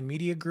Pipeline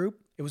Media Group.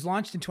 It was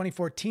launched in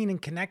 2014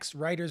 and connects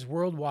writers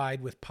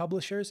worldwide with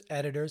publishers,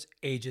 editors,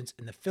 agents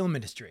in the film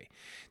industry.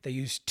 They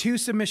use two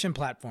submission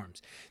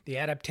platforms, the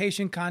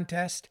Adaptation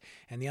Contest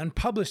and the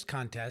Unpublished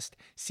Contest,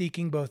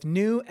 seeking both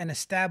new and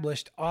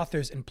established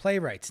authors and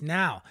playwrights.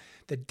 Now,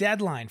 the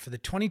deadline for the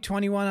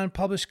 2021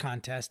 Unpublished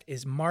Contest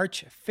is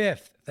March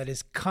 5th. That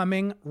is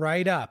coming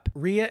right up.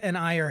 Rhea and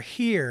I are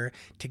here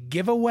to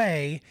give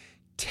away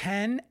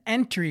 10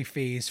 entry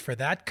fees for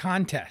that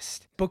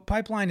contest. Book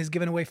Pipeline has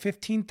given away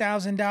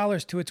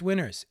 $15,000 to its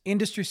winners.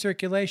 Industry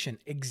circulation,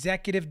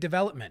 executive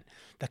development.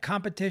 The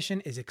competition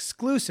is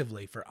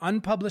exclusively for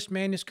unpublished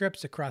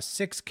manuscripts across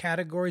 6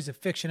 categories of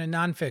fiction and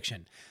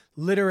nonfiction: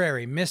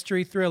 literary,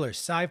 mystery, thriller,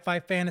 sci-fi,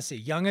 fantasy,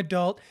 young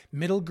adult,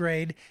 middle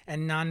grade,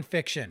 and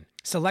nonfiction.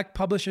 Select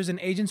publishers and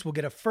agents will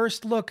get a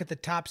first look at the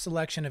top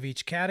selection of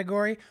each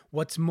category.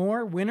 What's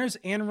more, winners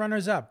and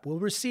runners-up will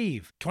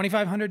receive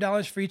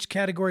 $2,500 for each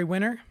category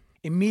winner,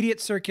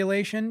 immediate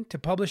circulation to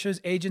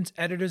publishers, agents,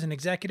 editors, and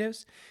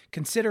executives,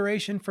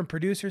 consideration from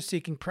producers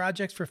seeking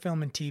projects for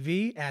film and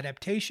TV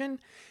adaptation,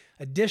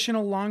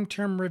 additional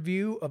long-term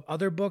review of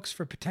other books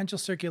for potential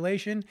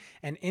circulation,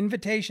 and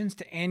invitations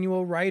to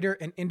annual writer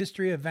and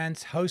industry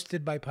events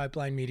hosted by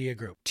Pipeline Media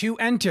Group. To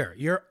enter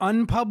your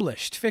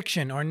unpublished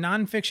fiction or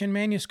nonfiction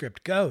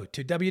manuscript, go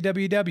to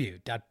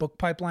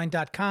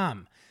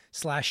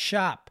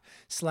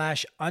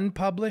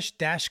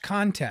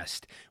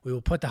www.bookpipeline.com/shop/unpublished-contest. We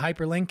will put the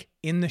hyperlink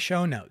in the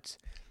show notes.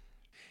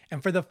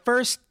 And for the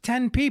first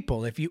 10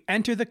 people, if you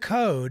enter the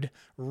code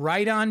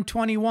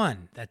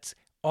RIGHTON21, that's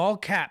all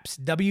caps,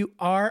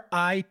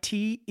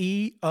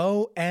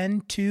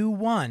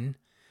 WRITEON21,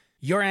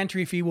 your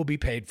entry fee will be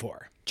paid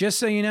for. Just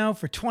so you know,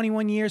 for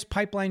 21 years,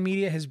 Pipeline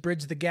Media has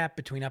bridged the gap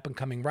between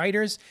up-and-coming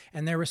writers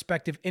and their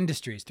respective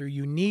industries through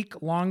unique,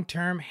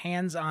 long-term,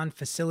 hands-on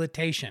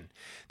facilitation.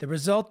 The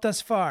result thus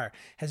far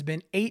has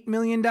been $8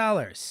 million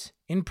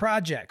in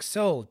projects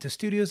sold to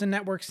studios and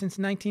networks since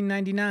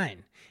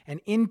 1999. And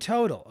in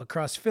total,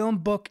 across film,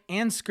 book,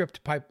 and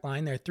script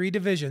pipeline, there are 3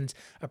 divisions,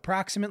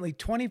 approximately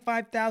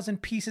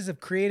 25,000 pieces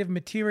of creative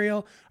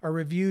material are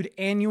reviewed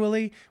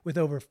annually, with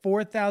over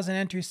 4,000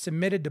 entries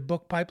submitted to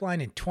Book Pipeline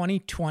in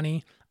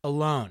 2020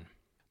 alone.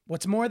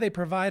 What's more, they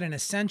provide an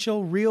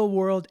essential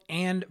real-world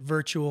and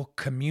virtual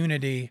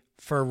community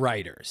for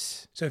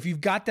writers. So if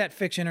you've got that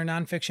fiction or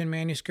nonfiction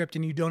manuscript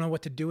and you don't know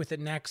what to do with it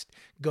next,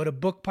 go to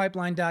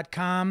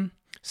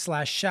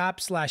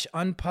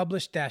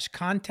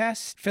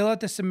bookpipeline.com/shop/unpublished-contest, fill out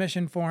the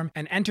submission form,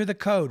 and enter the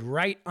code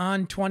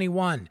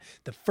RIGHTON21.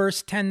 The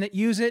first 10 that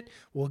use it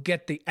will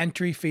get the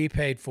entry fee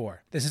paid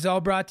for. This is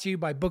all brought to you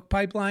by Book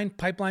Pipeline,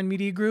 Pipeline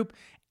Media Group,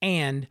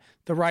 and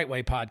the Right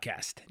Way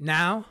podcast.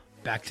 Now,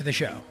 back to the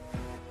show.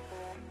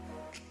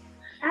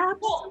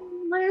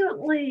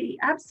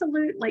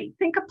 Absolutely.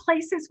 Think of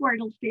places where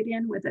it'll fit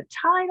in with a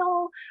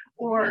title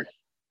or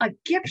a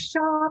gift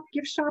shop.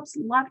 Gift shops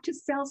love to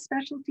sell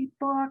specialty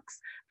books,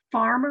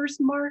 farmers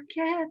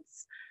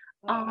markets.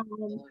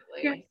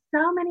 There's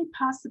so many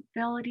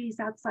possibilities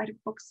outside of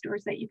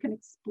bookstores that you can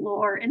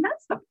explore. And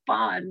that's the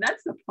fun.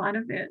 That's the fun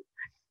of it.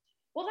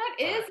 Well,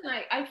 that is, and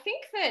I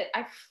think that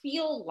I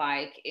feel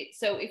like it.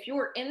 So if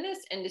you're in this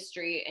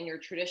industry and you're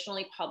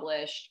traditionally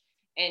published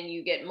and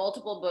you get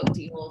multiple book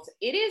deals,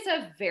 it is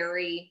a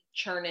very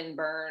churn and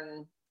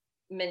burn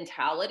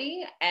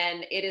mentality.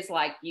 And it is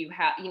like you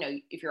have,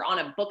 if you're on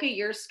a book a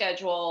year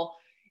schedule,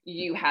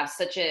 you have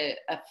such a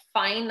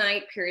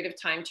finite period of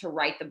time to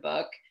write the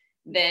book,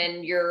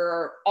 then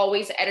you're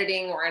always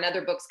editing or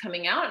another book's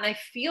coming out. And I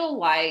feel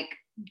like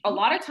a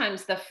lot of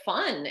times the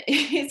fun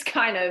is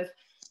kind of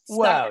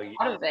stuck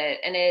out of it,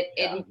 and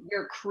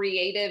you're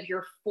creative,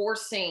 you're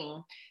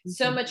forcing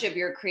so much of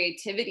your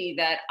creativity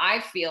that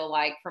I feel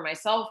like for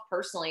myself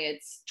personally,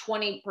 it's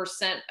 20%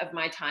 of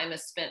my time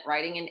is spent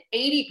writing and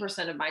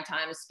 80% of my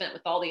time is spent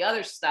with all the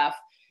other stuff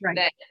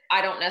that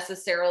I don't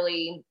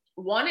necessarily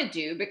want to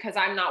do, because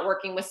I'm not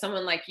working with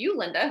someone like you,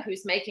 Linda,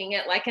 who's making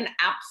it like an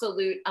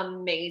absolute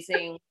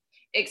amazing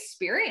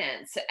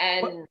experience.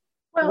 And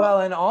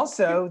and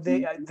also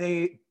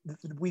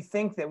we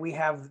think that we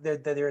have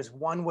that there's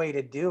one way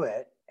to do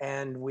it,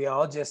 and we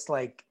all just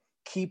like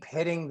keep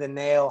hitting the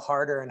nail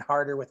harder and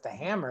harder with the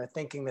hammer,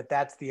 thinking that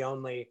that's the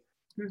only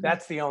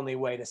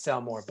way to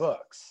sell more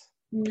books.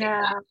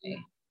 No,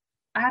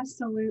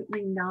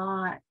 absolutely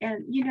not.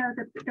 And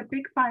the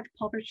big 5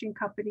 publishing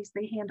companies,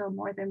 they handle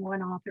more than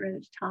one author at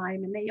a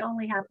time, and they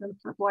only have them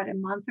for a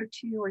month or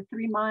 2 or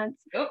 3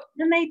 months.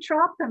 Then they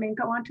drop them and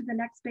go on to the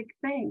next big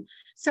thing.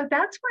 So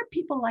that's where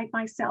people like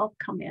myself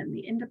come in,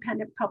 the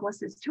independent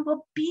publicists who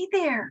will be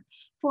there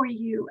for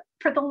you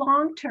for the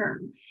long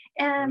term.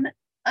 And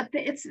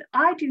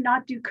I do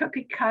not do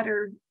cookie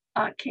cutter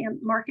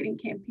marketing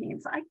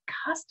campaigns. I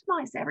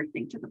customize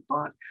everything to the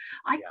book.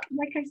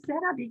 Like I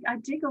said, I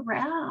dig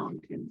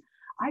around and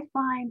I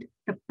find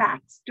the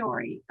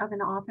backstory of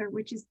an author,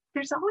 which is,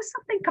 there's always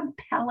something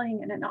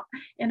compelling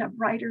in a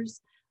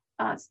writer's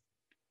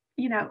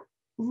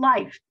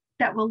life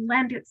that will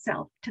lend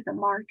itself to the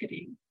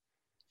marketing.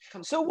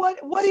 So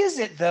what is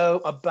it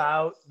though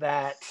about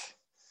that?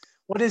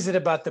 What is it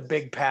about the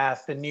big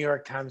path, the New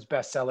York Times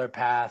bestseller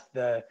path,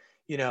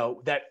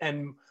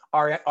 and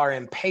our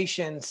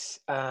impatience?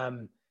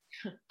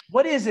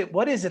 What is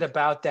it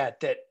about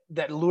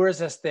that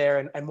lures us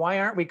there, and why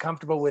aren't we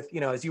comfortable with,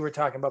 as you were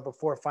talking about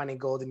before, finding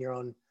gold in your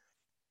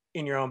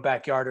own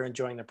backyard or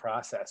enjoying the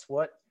process?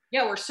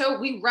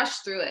 We rush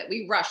through it.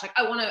 We rush, like,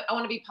 I want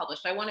to be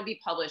published. I want to be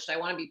published. I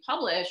want to be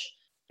published.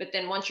 But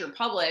then once you're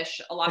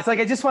published, it's like,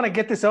 I just want to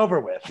get this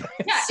over with.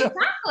 Yeah,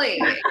 exactly.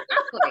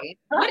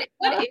 What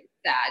is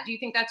that? Do you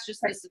think that's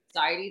just the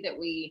society that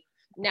we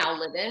now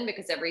live in,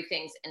 because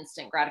everything's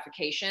instant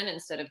gratification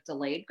instead of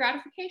delayed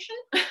gratification?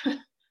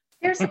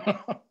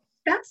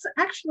 That's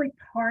actually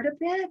part of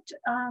it.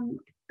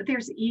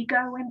 There's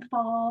ego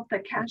involved, the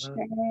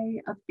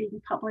cachet of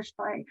being published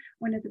by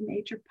one of the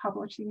major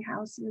publishing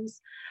houses.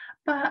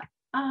 But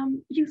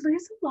you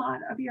lose a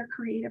lot of your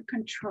creative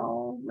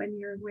control when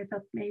you're with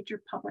a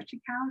major publishing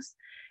house.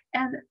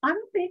 And I'm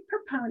a big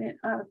proponent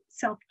of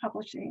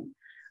self-publishing.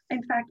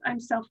 In fact,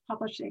 I'm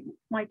self-publishing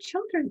my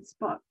children's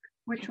book,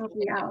 which will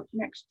be out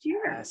next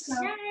year. Yes.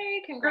 So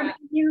yay, congrats.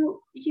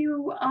 You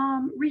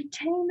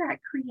retain that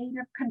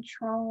creative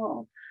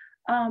control.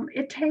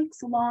 It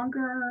takes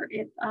longer.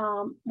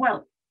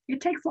 It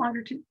takes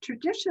longer to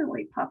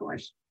traditionally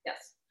publish.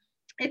 Yes.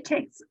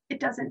 It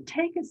doesn't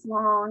take as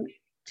long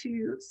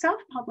to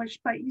self-publish,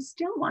 but you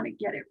still want to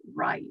get it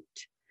right.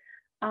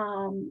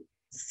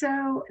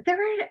 So there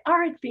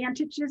are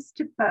advantages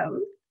to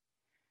both.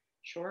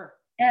 Sure.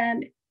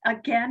 And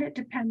again, it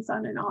depends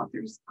on an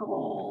author's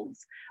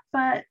goals,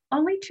 but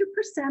only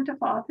 2%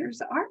 of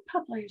authors are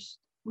published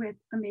with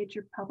a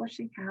major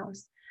publishing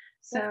house.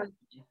 So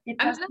it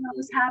doesn't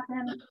always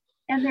happen.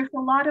 And there's a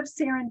lot of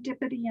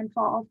serendipity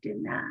involved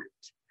in that.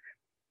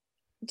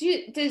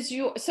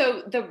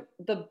 So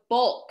the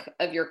bulk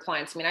of your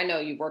clients, I mean, I know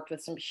you've worked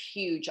with some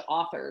huge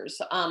authors.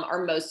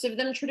 Are most of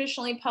them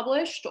traditionally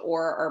published,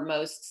 or are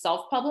most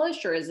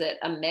self-published, or is it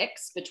a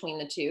mix between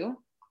the two?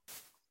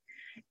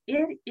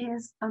 It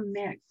is a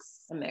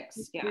mix.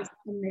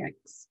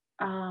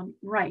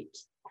 Right.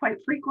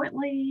 Quite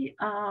frequently,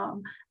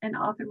 an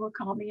author will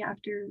call me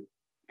after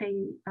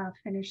they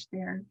finish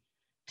their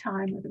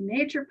time with a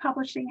major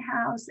publishing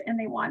house and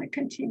they want to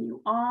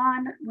continue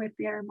on with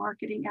their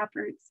marketing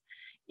efforts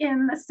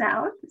in the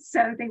South.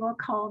 So they will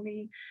call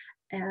me,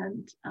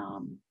 and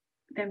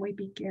then we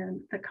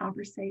begin the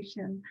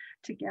conversation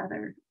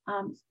together.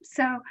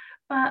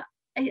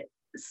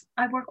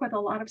 I work with a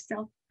lot of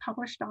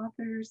self-published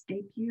authors,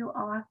 debut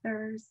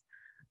authors.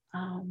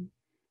 I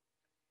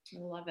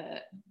love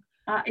it.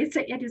 It's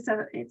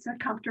a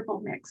comfortable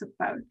mix of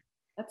both.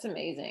 That's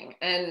amazing.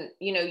 And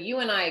you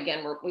and I,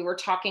 again, we were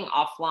talking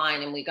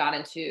offline, and we got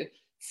into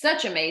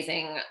such an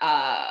amazing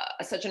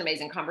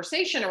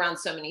conversation around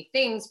so many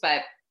things.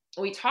 But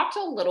we talked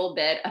a little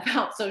bit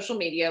about social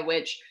media,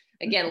 which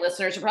again,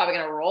 listeners are probably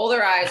going to roll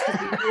their eyes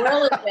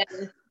because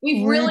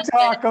we've We really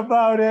talk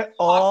about it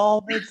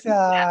all the yeah,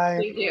 time.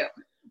 we do.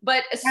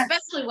 But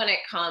especially when it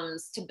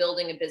comes to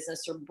building a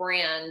business or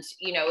brand,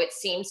 you know, it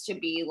seems to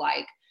be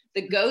like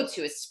the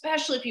go-to,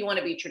 especially if you want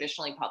to be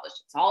traditionally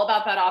published. It's all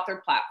about that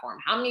author platform.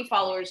 How many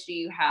followers do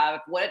you have?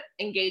 What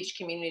engaged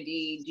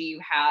community do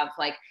you have?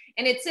 Like,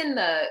 and it's in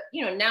the,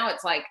 you know, now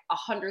it's like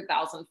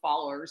 100,000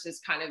 followers is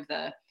kind of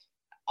the,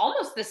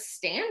 almost the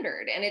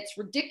standard. And it's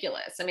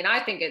ridiculous. I mean, I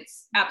think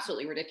it's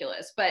absolutely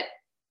ridiculous. But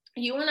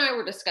you and I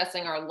were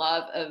discussing our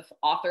love of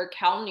author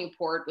Cal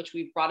Newport, which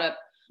we've brought up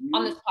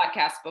on this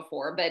podcast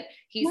before, but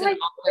he's an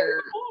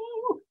author.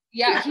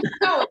 Yeah, he's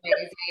so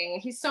amazing.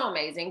 He's so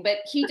amazing, but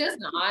he does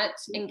not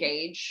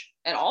engage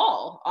at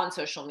all on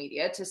social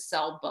media to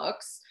sell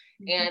books.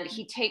 And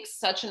he takes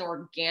such an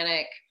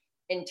organic,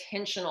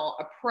 intentional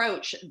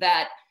approach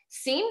that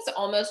seems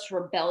almost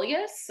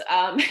rebellious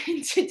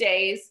in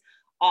today's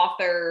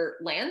author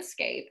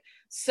landscape.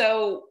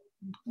 So,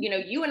 you know,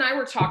 you and I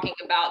were talking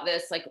about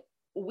this, like,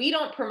 we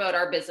don't promote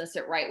our business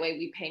at Right Way.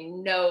 We pay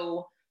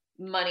no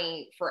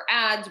money for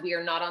ads. We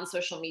are not on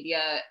social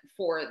media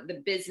for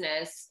the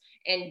business.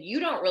 And you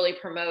don't really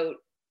promote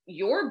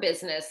your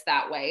business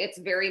that way. It's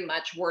very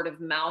much word of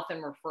mouth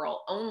and referral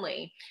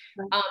only,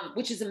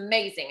 which is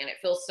amazing. And it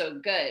feels so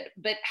good.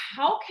 But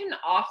how can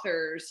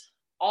authors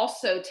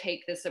also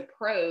take this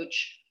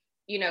approach?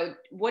 You know,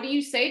 what do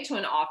you say to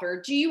an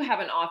author? Do you have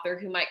an author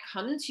who might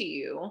come to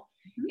you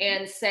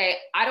and say,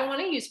 I don't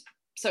want to use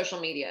social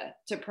media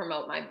to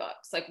promote my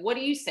books? Like, what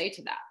do you say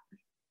to that?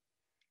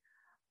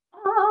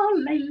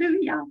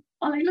 Hallelujah.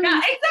 Hallelujah. Yeah,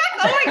 exactly.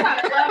 Oh my God,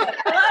 I love it.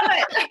 I love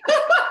it.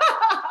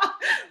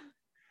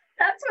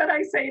 That's what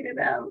I say to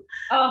them.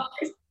 Oh,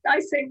 I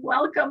say,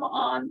 welcome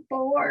on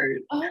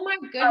board. oh my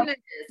goodness.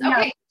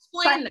 Okay,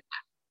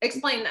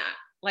 explain that.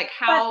 Like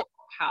how?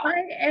 I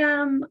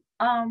am,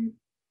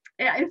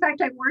 in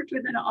fact, I worked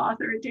with an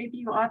author, a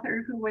debut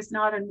author who was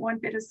not in one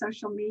bit of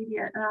social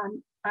media.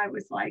 And I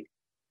was like,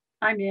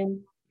 I'm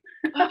in.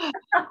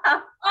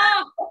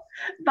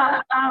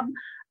 But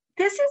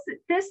this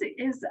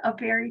is a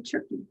very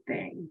tricky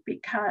thing,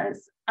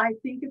 because I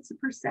think it's a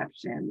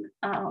perception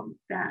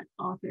that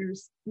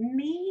authors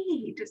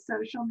need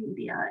social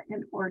media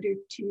in order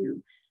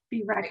to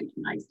be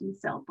recognized and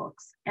sell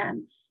books.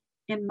 And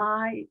in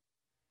my,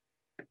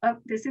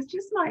 this is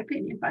just my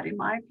opinion, but in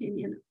my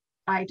opinion,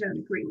 I don't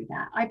agree with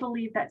that. I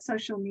believe that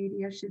social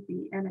media should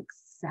be an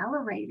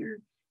accelerator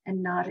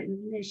and not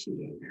an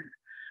initiator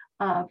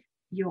of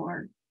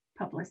your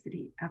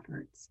publicity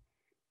efforts,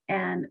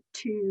 and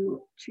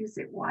to choose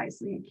it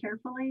wisely and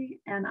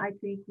carefully. And I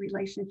think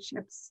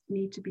relationships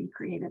need to be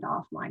created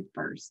offline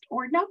first,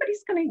 or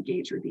nobody's going to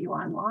engage with you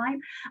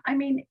online. I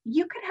mean,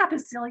 you could have a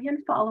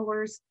zillion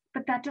followers,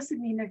 but that doesn't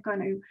mean they're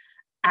going to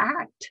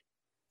act.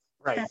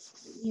 Right. That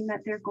doesn't mean that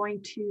they're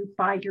going to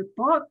buy your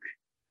book.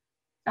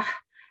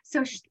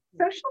 So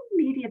social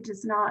media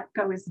does not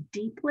go as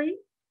deeply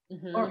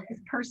or as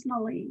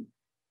personally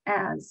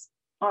as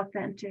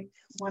authentic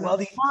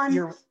one-on-one.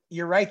 Well,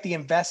 you're right. The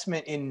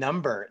investment in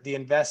number, the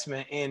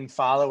investment in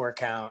follower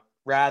count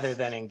rather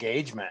than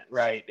engagement,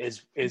 right,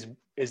 is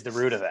the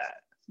root of that.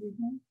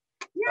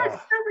 Yeah, it's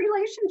not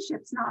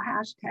relationships, not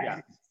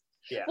hashtags.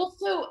 Yeah. Well,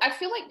 so I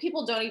feel like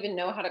people don't even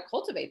know how to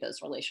cultivate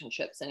those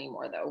relationships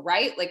anymore, though,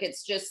 right? Like,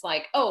 it's just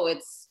like, oh,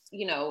 it's,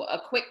 you know, a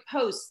quick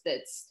post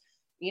that's,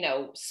 you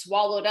know,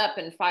 swallowed up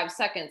in 5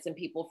 seconds, and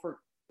people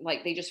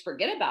they just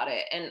forget about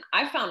it. And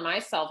I found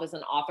myself as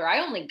an author, I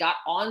only got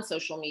on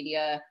social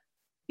media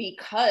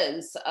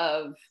because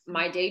of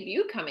my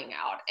debut coming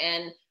out.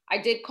 And I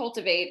did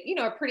cultivate, you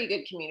know, a pretty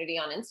good community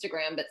on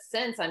Instagram. But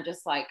since, I'm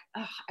just like,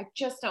 I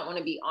just don't want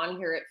to be on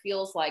here. It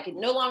feels like, it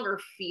no longer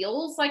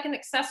feels like an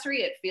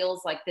accessory. It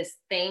feels like this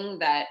thing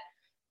that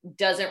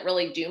doesn't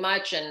really do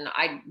much. And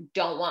I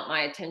don't want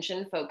my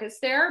attention focused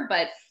there.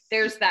 But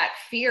there's that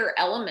fear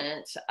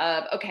element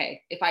of,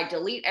 okay, if I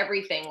delete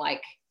everything,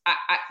 like,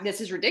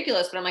 this is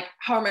ridiculous, but I'm like,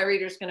 how are my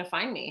readers going to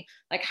find me?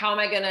 Like, how am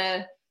I going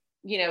to,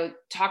 you know,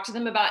 talk to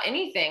them about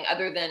anything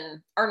other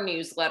than our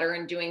newsletter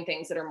and doing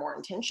things that are more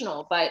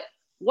intentional? But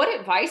what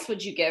advice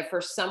would you give for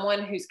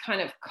someone who's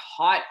kind of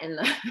caught in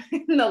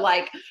the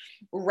like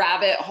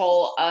rabbit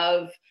hole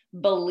of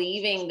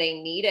believing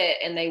they need it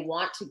and they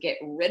want to get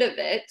rid of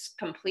it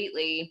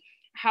completely?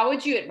 How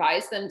would you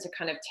advise them to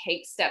kind of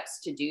take steps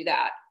to do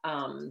that,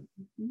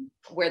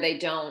 where they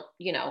don't,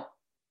 you know,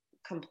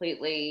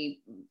 completely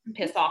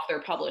piss off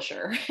their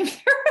publisher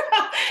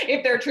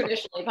if they're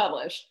traditionally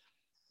published?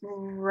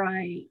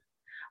 Right.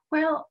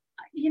 Well,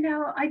 you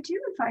know, I do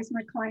advise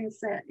my clients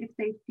that if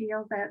they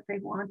feel that they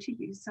want to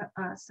use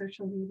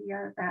social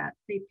media, that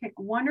they pick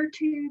one or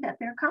two that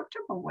they're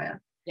comfortable with.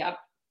 Yep.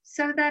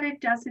 So that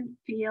it doesn't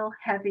feel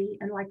heavy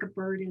and like a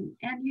burden,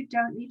 and you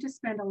don't need to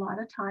spend a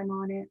lot of time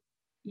on it.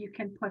 You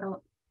can put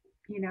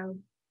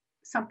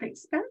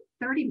spend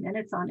 30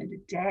 minutes on it a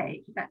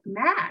day, that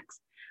max.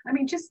 I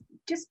mean, just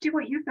do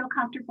what you feel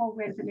comfortable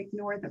with and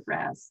ignore the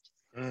rest.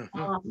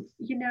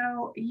 You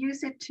know,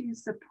 use it to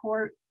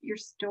support your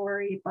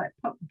story, but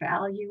put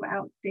value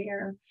out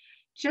there.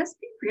 just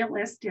be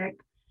realistic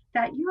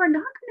that you are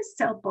not going to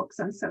sell books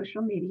on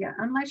social media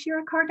unless you're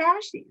a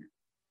Kardashian.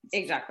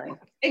 Exactly.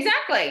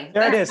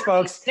 There it is,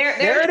 folks.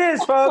 There it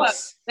is,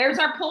 folks. There's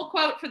our pull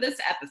quote for this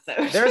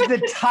episode. There's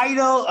the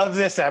title of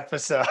this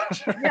episode.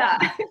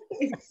 Yeah,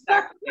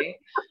 exactly.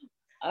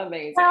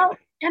 Amazing. Well,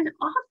 and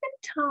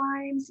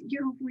oftentimes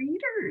your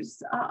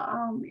readers,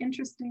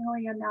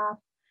 interestingly enough,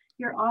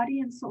 your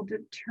audience will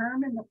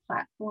determine the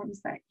platforms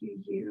that you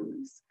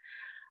use.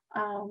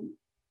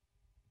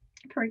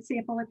 For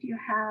example, if you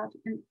have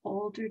an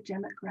older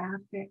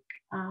demographic,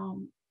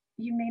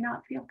 you may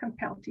not feel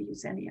compelled to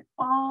use any at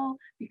all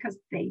because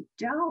they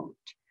don't.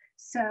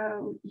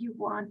 So you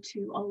want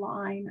to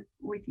align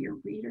with your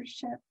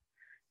readership.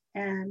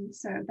 And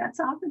so that's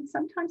often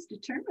sometimes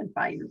determined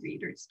by your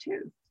readers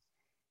too.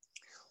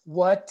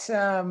 What,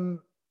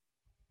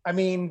 I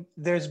mean,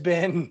 there's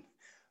been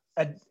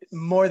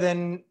more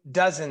than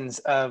dozens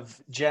of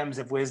gems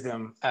of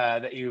wisdom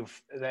that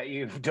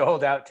you've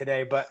doled out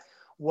today, but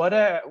what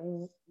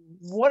if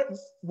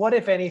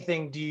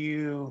anything do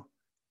you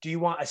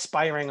want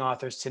aspiring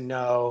authors to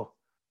know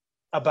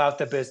about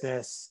the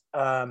business,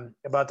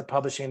 about the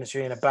publishing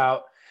industry, and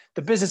about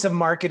the business of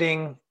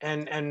marketing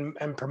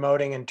and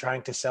promoting and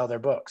trying to sell their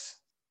books?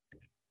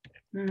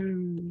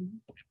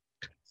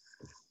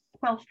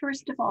 Well,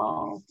 first of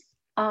all,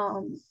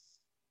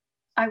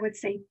 I would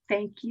say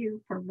thank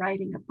you for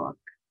writing a book,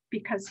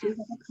 because you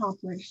have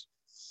accomplished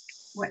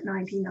what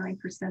 99%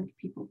 of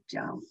people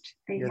don't.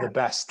 You're the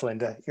best,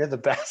 Linda. You're the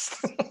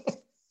best.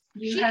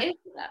 You have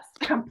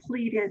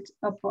completed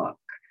a book.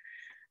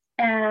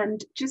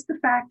 And just the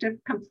fact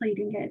of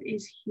completing it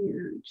is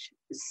huge.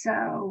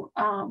 So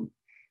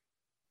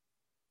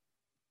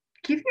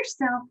give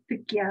yourself the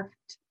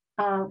gift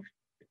of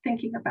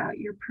thinking about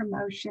your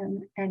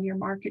promotion and your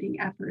marketing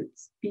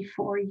efforts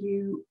before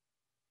you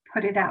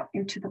put it out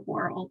into the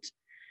world,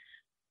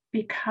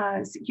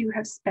 because you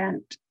have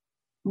spent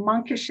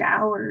monkish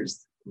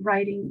hours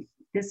writing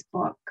this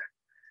book.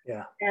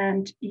 Yeah.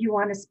 And you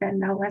want to spend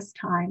no less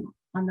time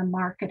on the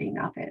marketing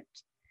of it.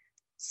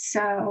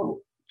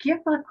 So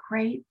give a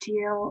great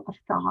deal of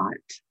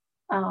thought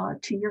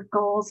to your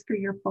goals for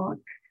your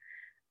book,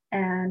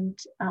 and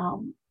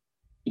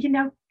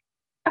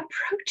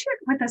approach it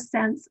with a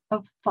sense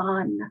of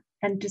fun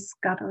and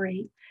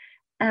discovery,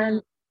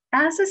 and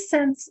as a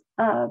sense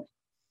of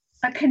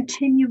a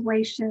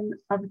continuation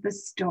of the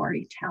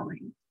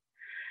storytelling.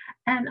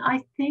 And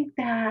I think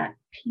that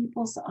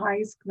people's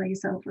eyes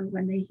glaze over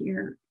when they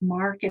hear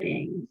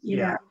marketing.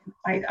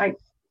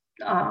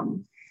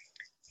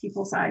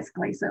 People's eyes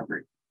glaze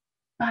over.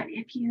 But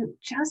if you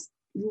just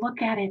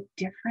look at it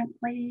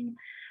differently,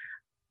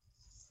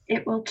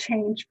 it will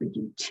change for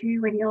you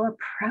too, and you'll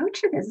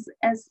approach it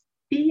as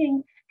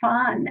being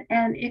fun.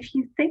 And if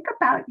you think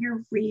about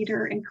your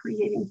reader and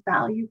creating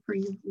value for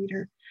your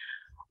reader,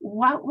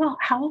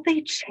 how will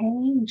they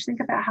change?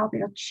 Think about how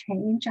they'll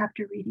change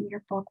after reading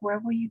your book. Where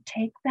will you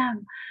take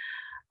them?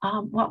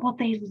 What will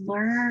they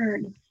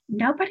learn?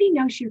 Nobody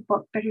knows your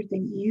book better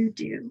than you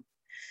do.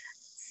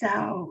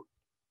 So,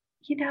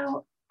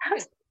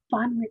 have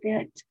fun with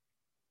it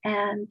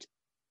and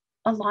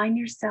align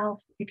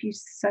yourself, if you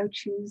so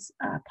choose,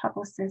 a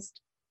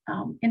publicist.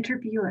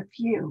 Interview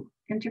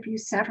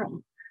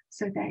several,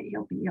 so that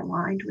you'll be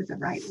aligned with the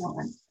right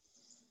one.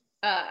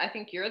 I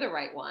think you're the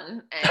right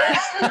one.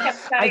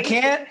 I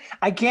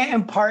can't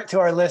impart to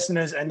our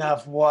listeners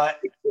enough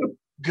what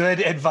good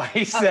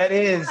advice that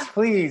is.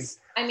 Please.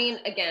 I mean,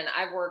 again,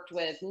 I've worked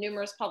with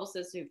numerous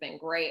publicists who've been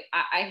great.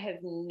 I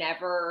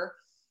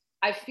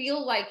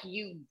feel like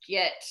you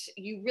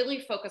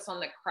really focus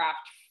on the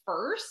craft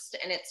first,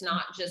 and it's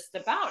not just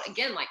about,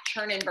 again, like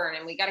churn and burn,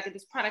 and we got to get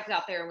this product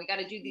out there, and we got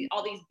to do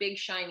all these big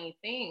shiny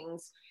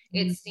things.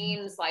 It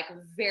seems like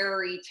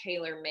very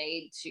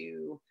tailor-made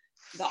to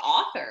the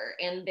author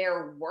and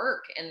their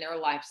work and their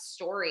life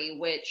story,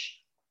 which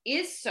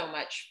is so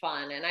much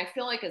fun. And I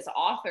feel like as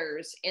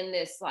authors in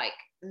this like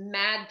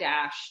mad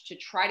dash to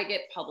try to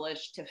get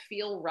published, to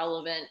feel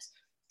relevant,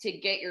 to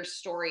get your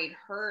story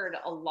heard,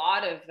 a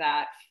lot of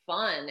that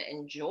fun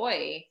and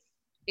joy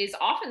is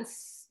often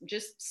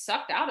just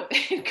sucked out of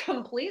it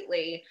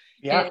completely.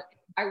 Yeah. And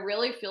I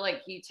really feel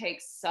like you take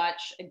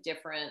such a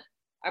different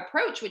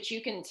approach, which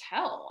you can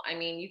tell. I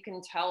mean, you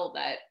can tell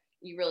that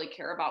you really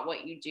care about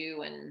what you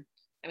do. And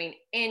I mean,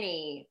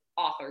 any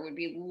author would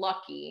be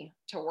lucky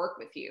to work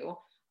with you.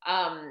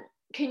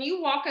 Can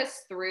you walk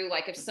us through,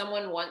 like, if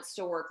someone wants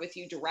to work with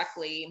you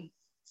directly,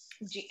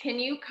 can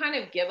you kind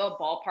of give a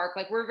ballpark?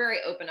 Like, we're very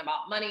open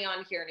about money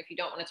on here, and if you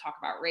don't want to talk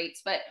about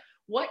rates, but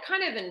what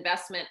kind of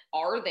investment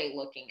are they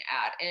looking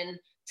at, and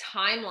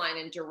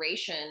timeline and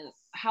duration?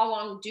 How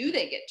long do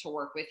they get to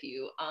work with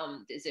you?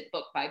 Is it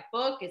book by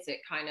book? Is it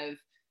kind of,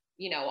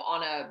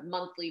 on a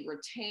monthly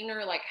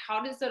retainer? Like,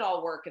 how does it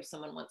all work if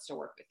someone wants to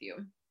work with you?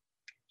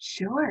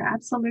 Sure,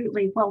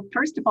 absolutely. Well,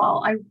 first of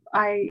all,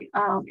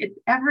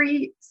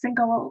 every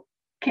single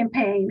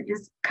campaign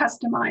is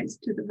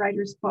customized to the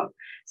writer's book.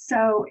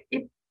 So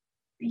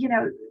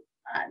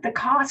the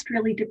cost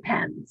really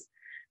depends.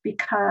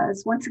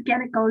 because once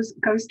again, it goes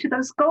to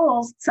those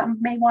goals. Some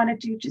may want to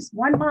do just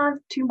 1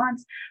 month, 2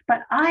 months,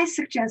 but I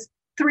suggest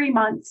 3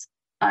 months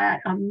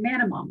at a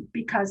minimum,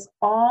 because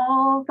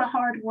all the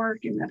hard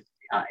work is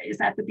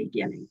at the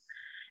beginning.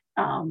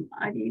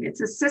 I mean,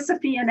 it's a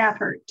Sisyphean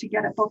effort to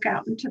get a book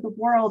out into the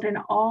world, and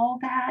all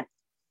that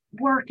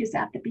work is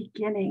at the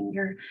beginning.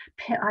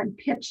 I'm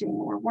pitching,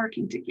 we're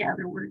working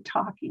together, we're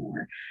talking,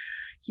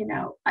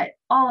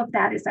 all of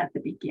that is at the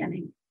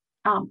beginning.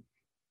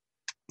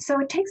 So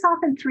it takes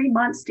often 3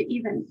 months to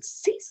even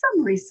see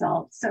some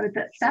results. So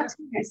that's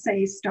why I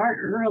say start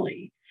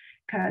early,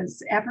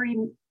 because every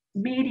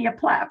media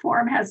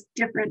platform has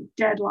different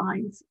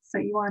deadlines. So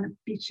you want to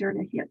be sure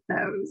to hit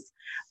those.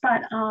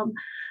 But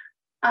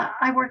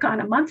I work on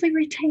a monthly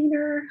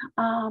retainer,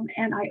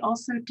 and I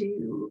also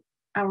do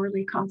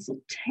hourly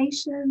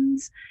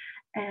consultations,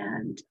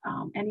 and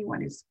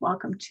anyone is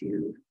welcome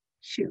to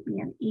shoot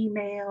me an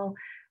email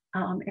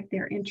if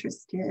they're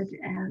interested,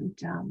 and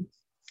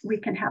we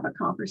can have a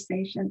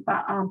conversation.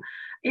 But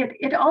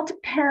it all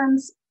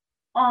depends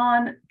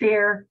on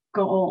their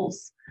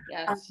goals.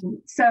 Yes.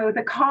 So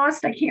the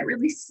cost, I can't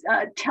really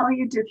tell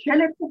you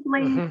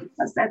definitively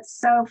because that's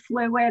so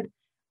fluid.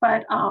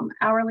 But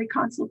hourly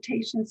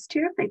consultations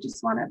too, if they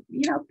just want to,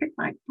 pick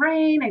my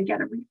brain and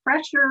get a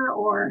refresher,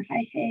 or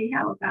hey,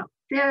 how about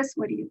this?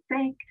 What do you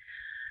think?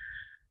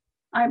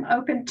 I'm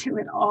open to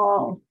it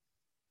all.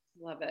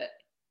 Love it.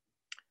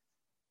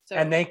 So,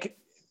 and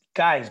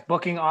guys,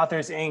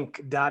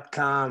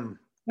 bookingauthorsinc.com.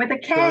 With a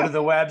K. Go to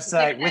the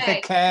website with a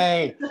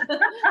K.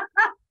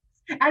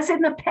 As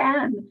in the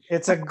pen.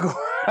 It's a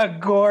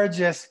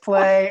gorgeous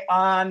play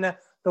on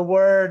the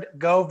word.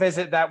 Go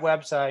visit that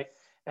website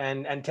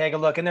and take a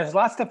look. And there's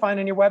lots to find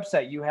on your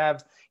website. You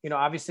have,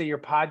 obviously your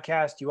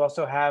podcast. You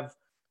also have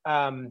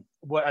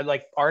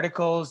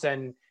articles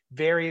and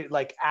very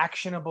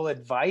actionable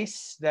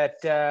advice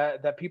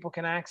that people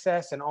can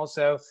access, and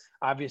also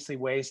obviously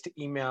ways to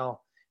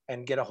email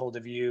and get a hold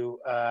of you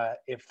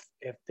if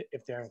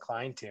they're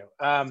inclined to.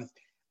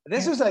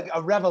 This was like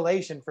a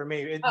revelation for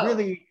me. It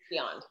really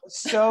beyond.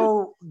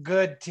 So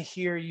good to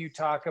hear you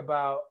talk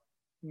about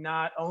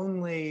not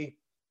only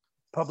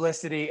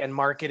publicity and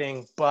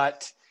marketing,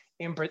 but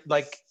in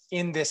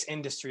this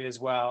industry as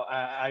well.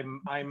 I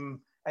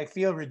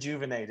feel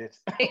rejuvenated.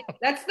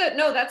 That's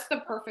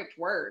the perfect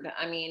word.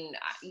 I mean,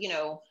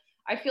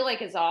 I feel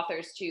like as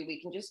authors too,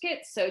 we can just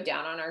get so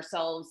down on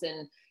ourselves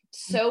and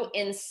so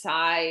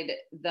inside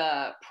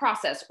the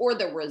process or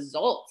the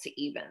results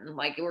even.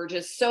 Like we're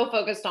just so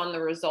focused on the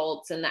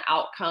results and the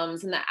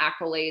outcomes and the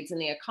accolades and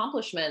the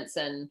accomplishments.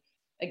 And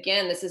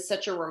again, this is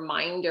such a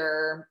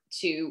reminder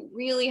to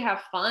really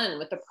have fun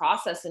with the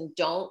process and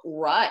do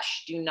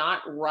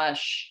not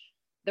rush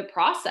the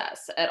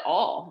process at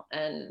all,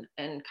 and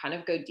kind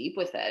of go deep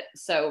with it.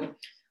 So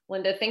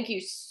Linda, thank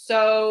you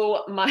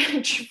so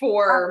much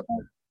for...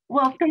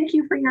 Well, thank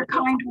you for your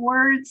kind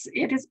words.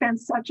 It has been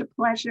such a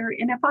pleasure.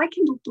 And if I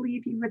can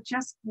leave you with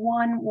just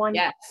one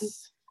yes. thing,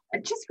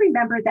 just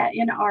remember that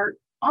in our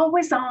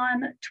always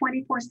on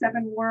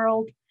 24/7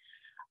 world,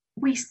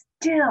 we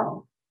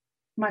still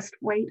must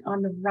wait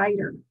on the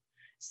writer.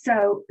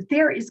 So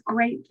there is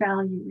great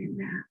value in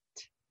that.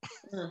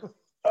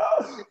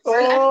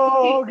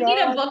 Oh, we need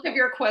a book of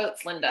your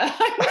quotes, Linda.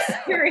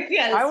 I'm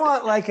serious. I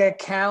want like a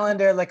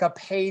calendar, like a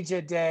page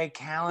a day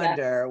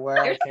calendar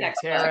where I can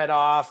tear it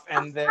off,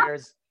 and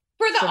there's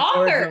for the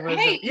author.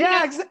 Hey,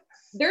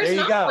 there's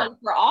not one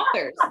for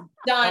authors.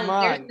 Done.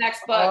 There's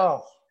next book.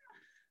 Oh,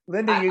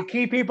 Linda, you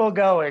keep people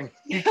going.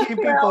 You keep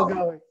people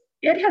going.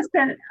 It has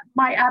been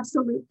my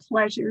absolute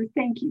pleasure.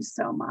 Thank you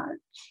so much.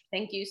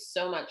 Thank you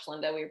so much,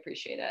 Linda. We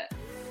appreciate it.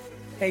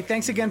 Hey,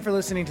 thanks again for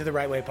listening to the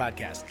Right Way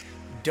podcast.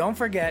 Don't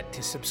forget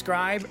to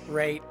subscribe,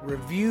 rate,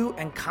 review,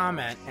 and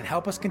comment, and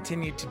help us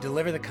continue to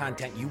deliver the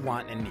content you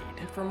want and need.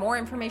 And for more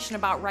information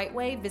about Right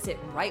Way, visit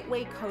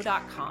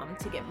rightwayco.com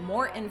to get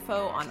more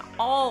info on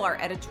all our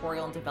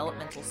editorial and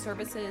developmental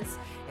services,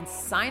 and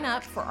sign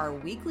up for our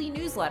weekly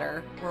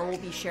newsletter, where we'll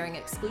be sharing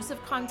exclusive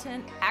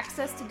content,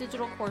 access to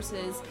digital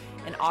courses,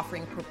 and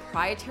offering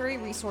proprietary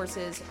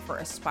resources for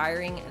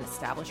aspiring and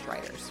established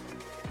writers.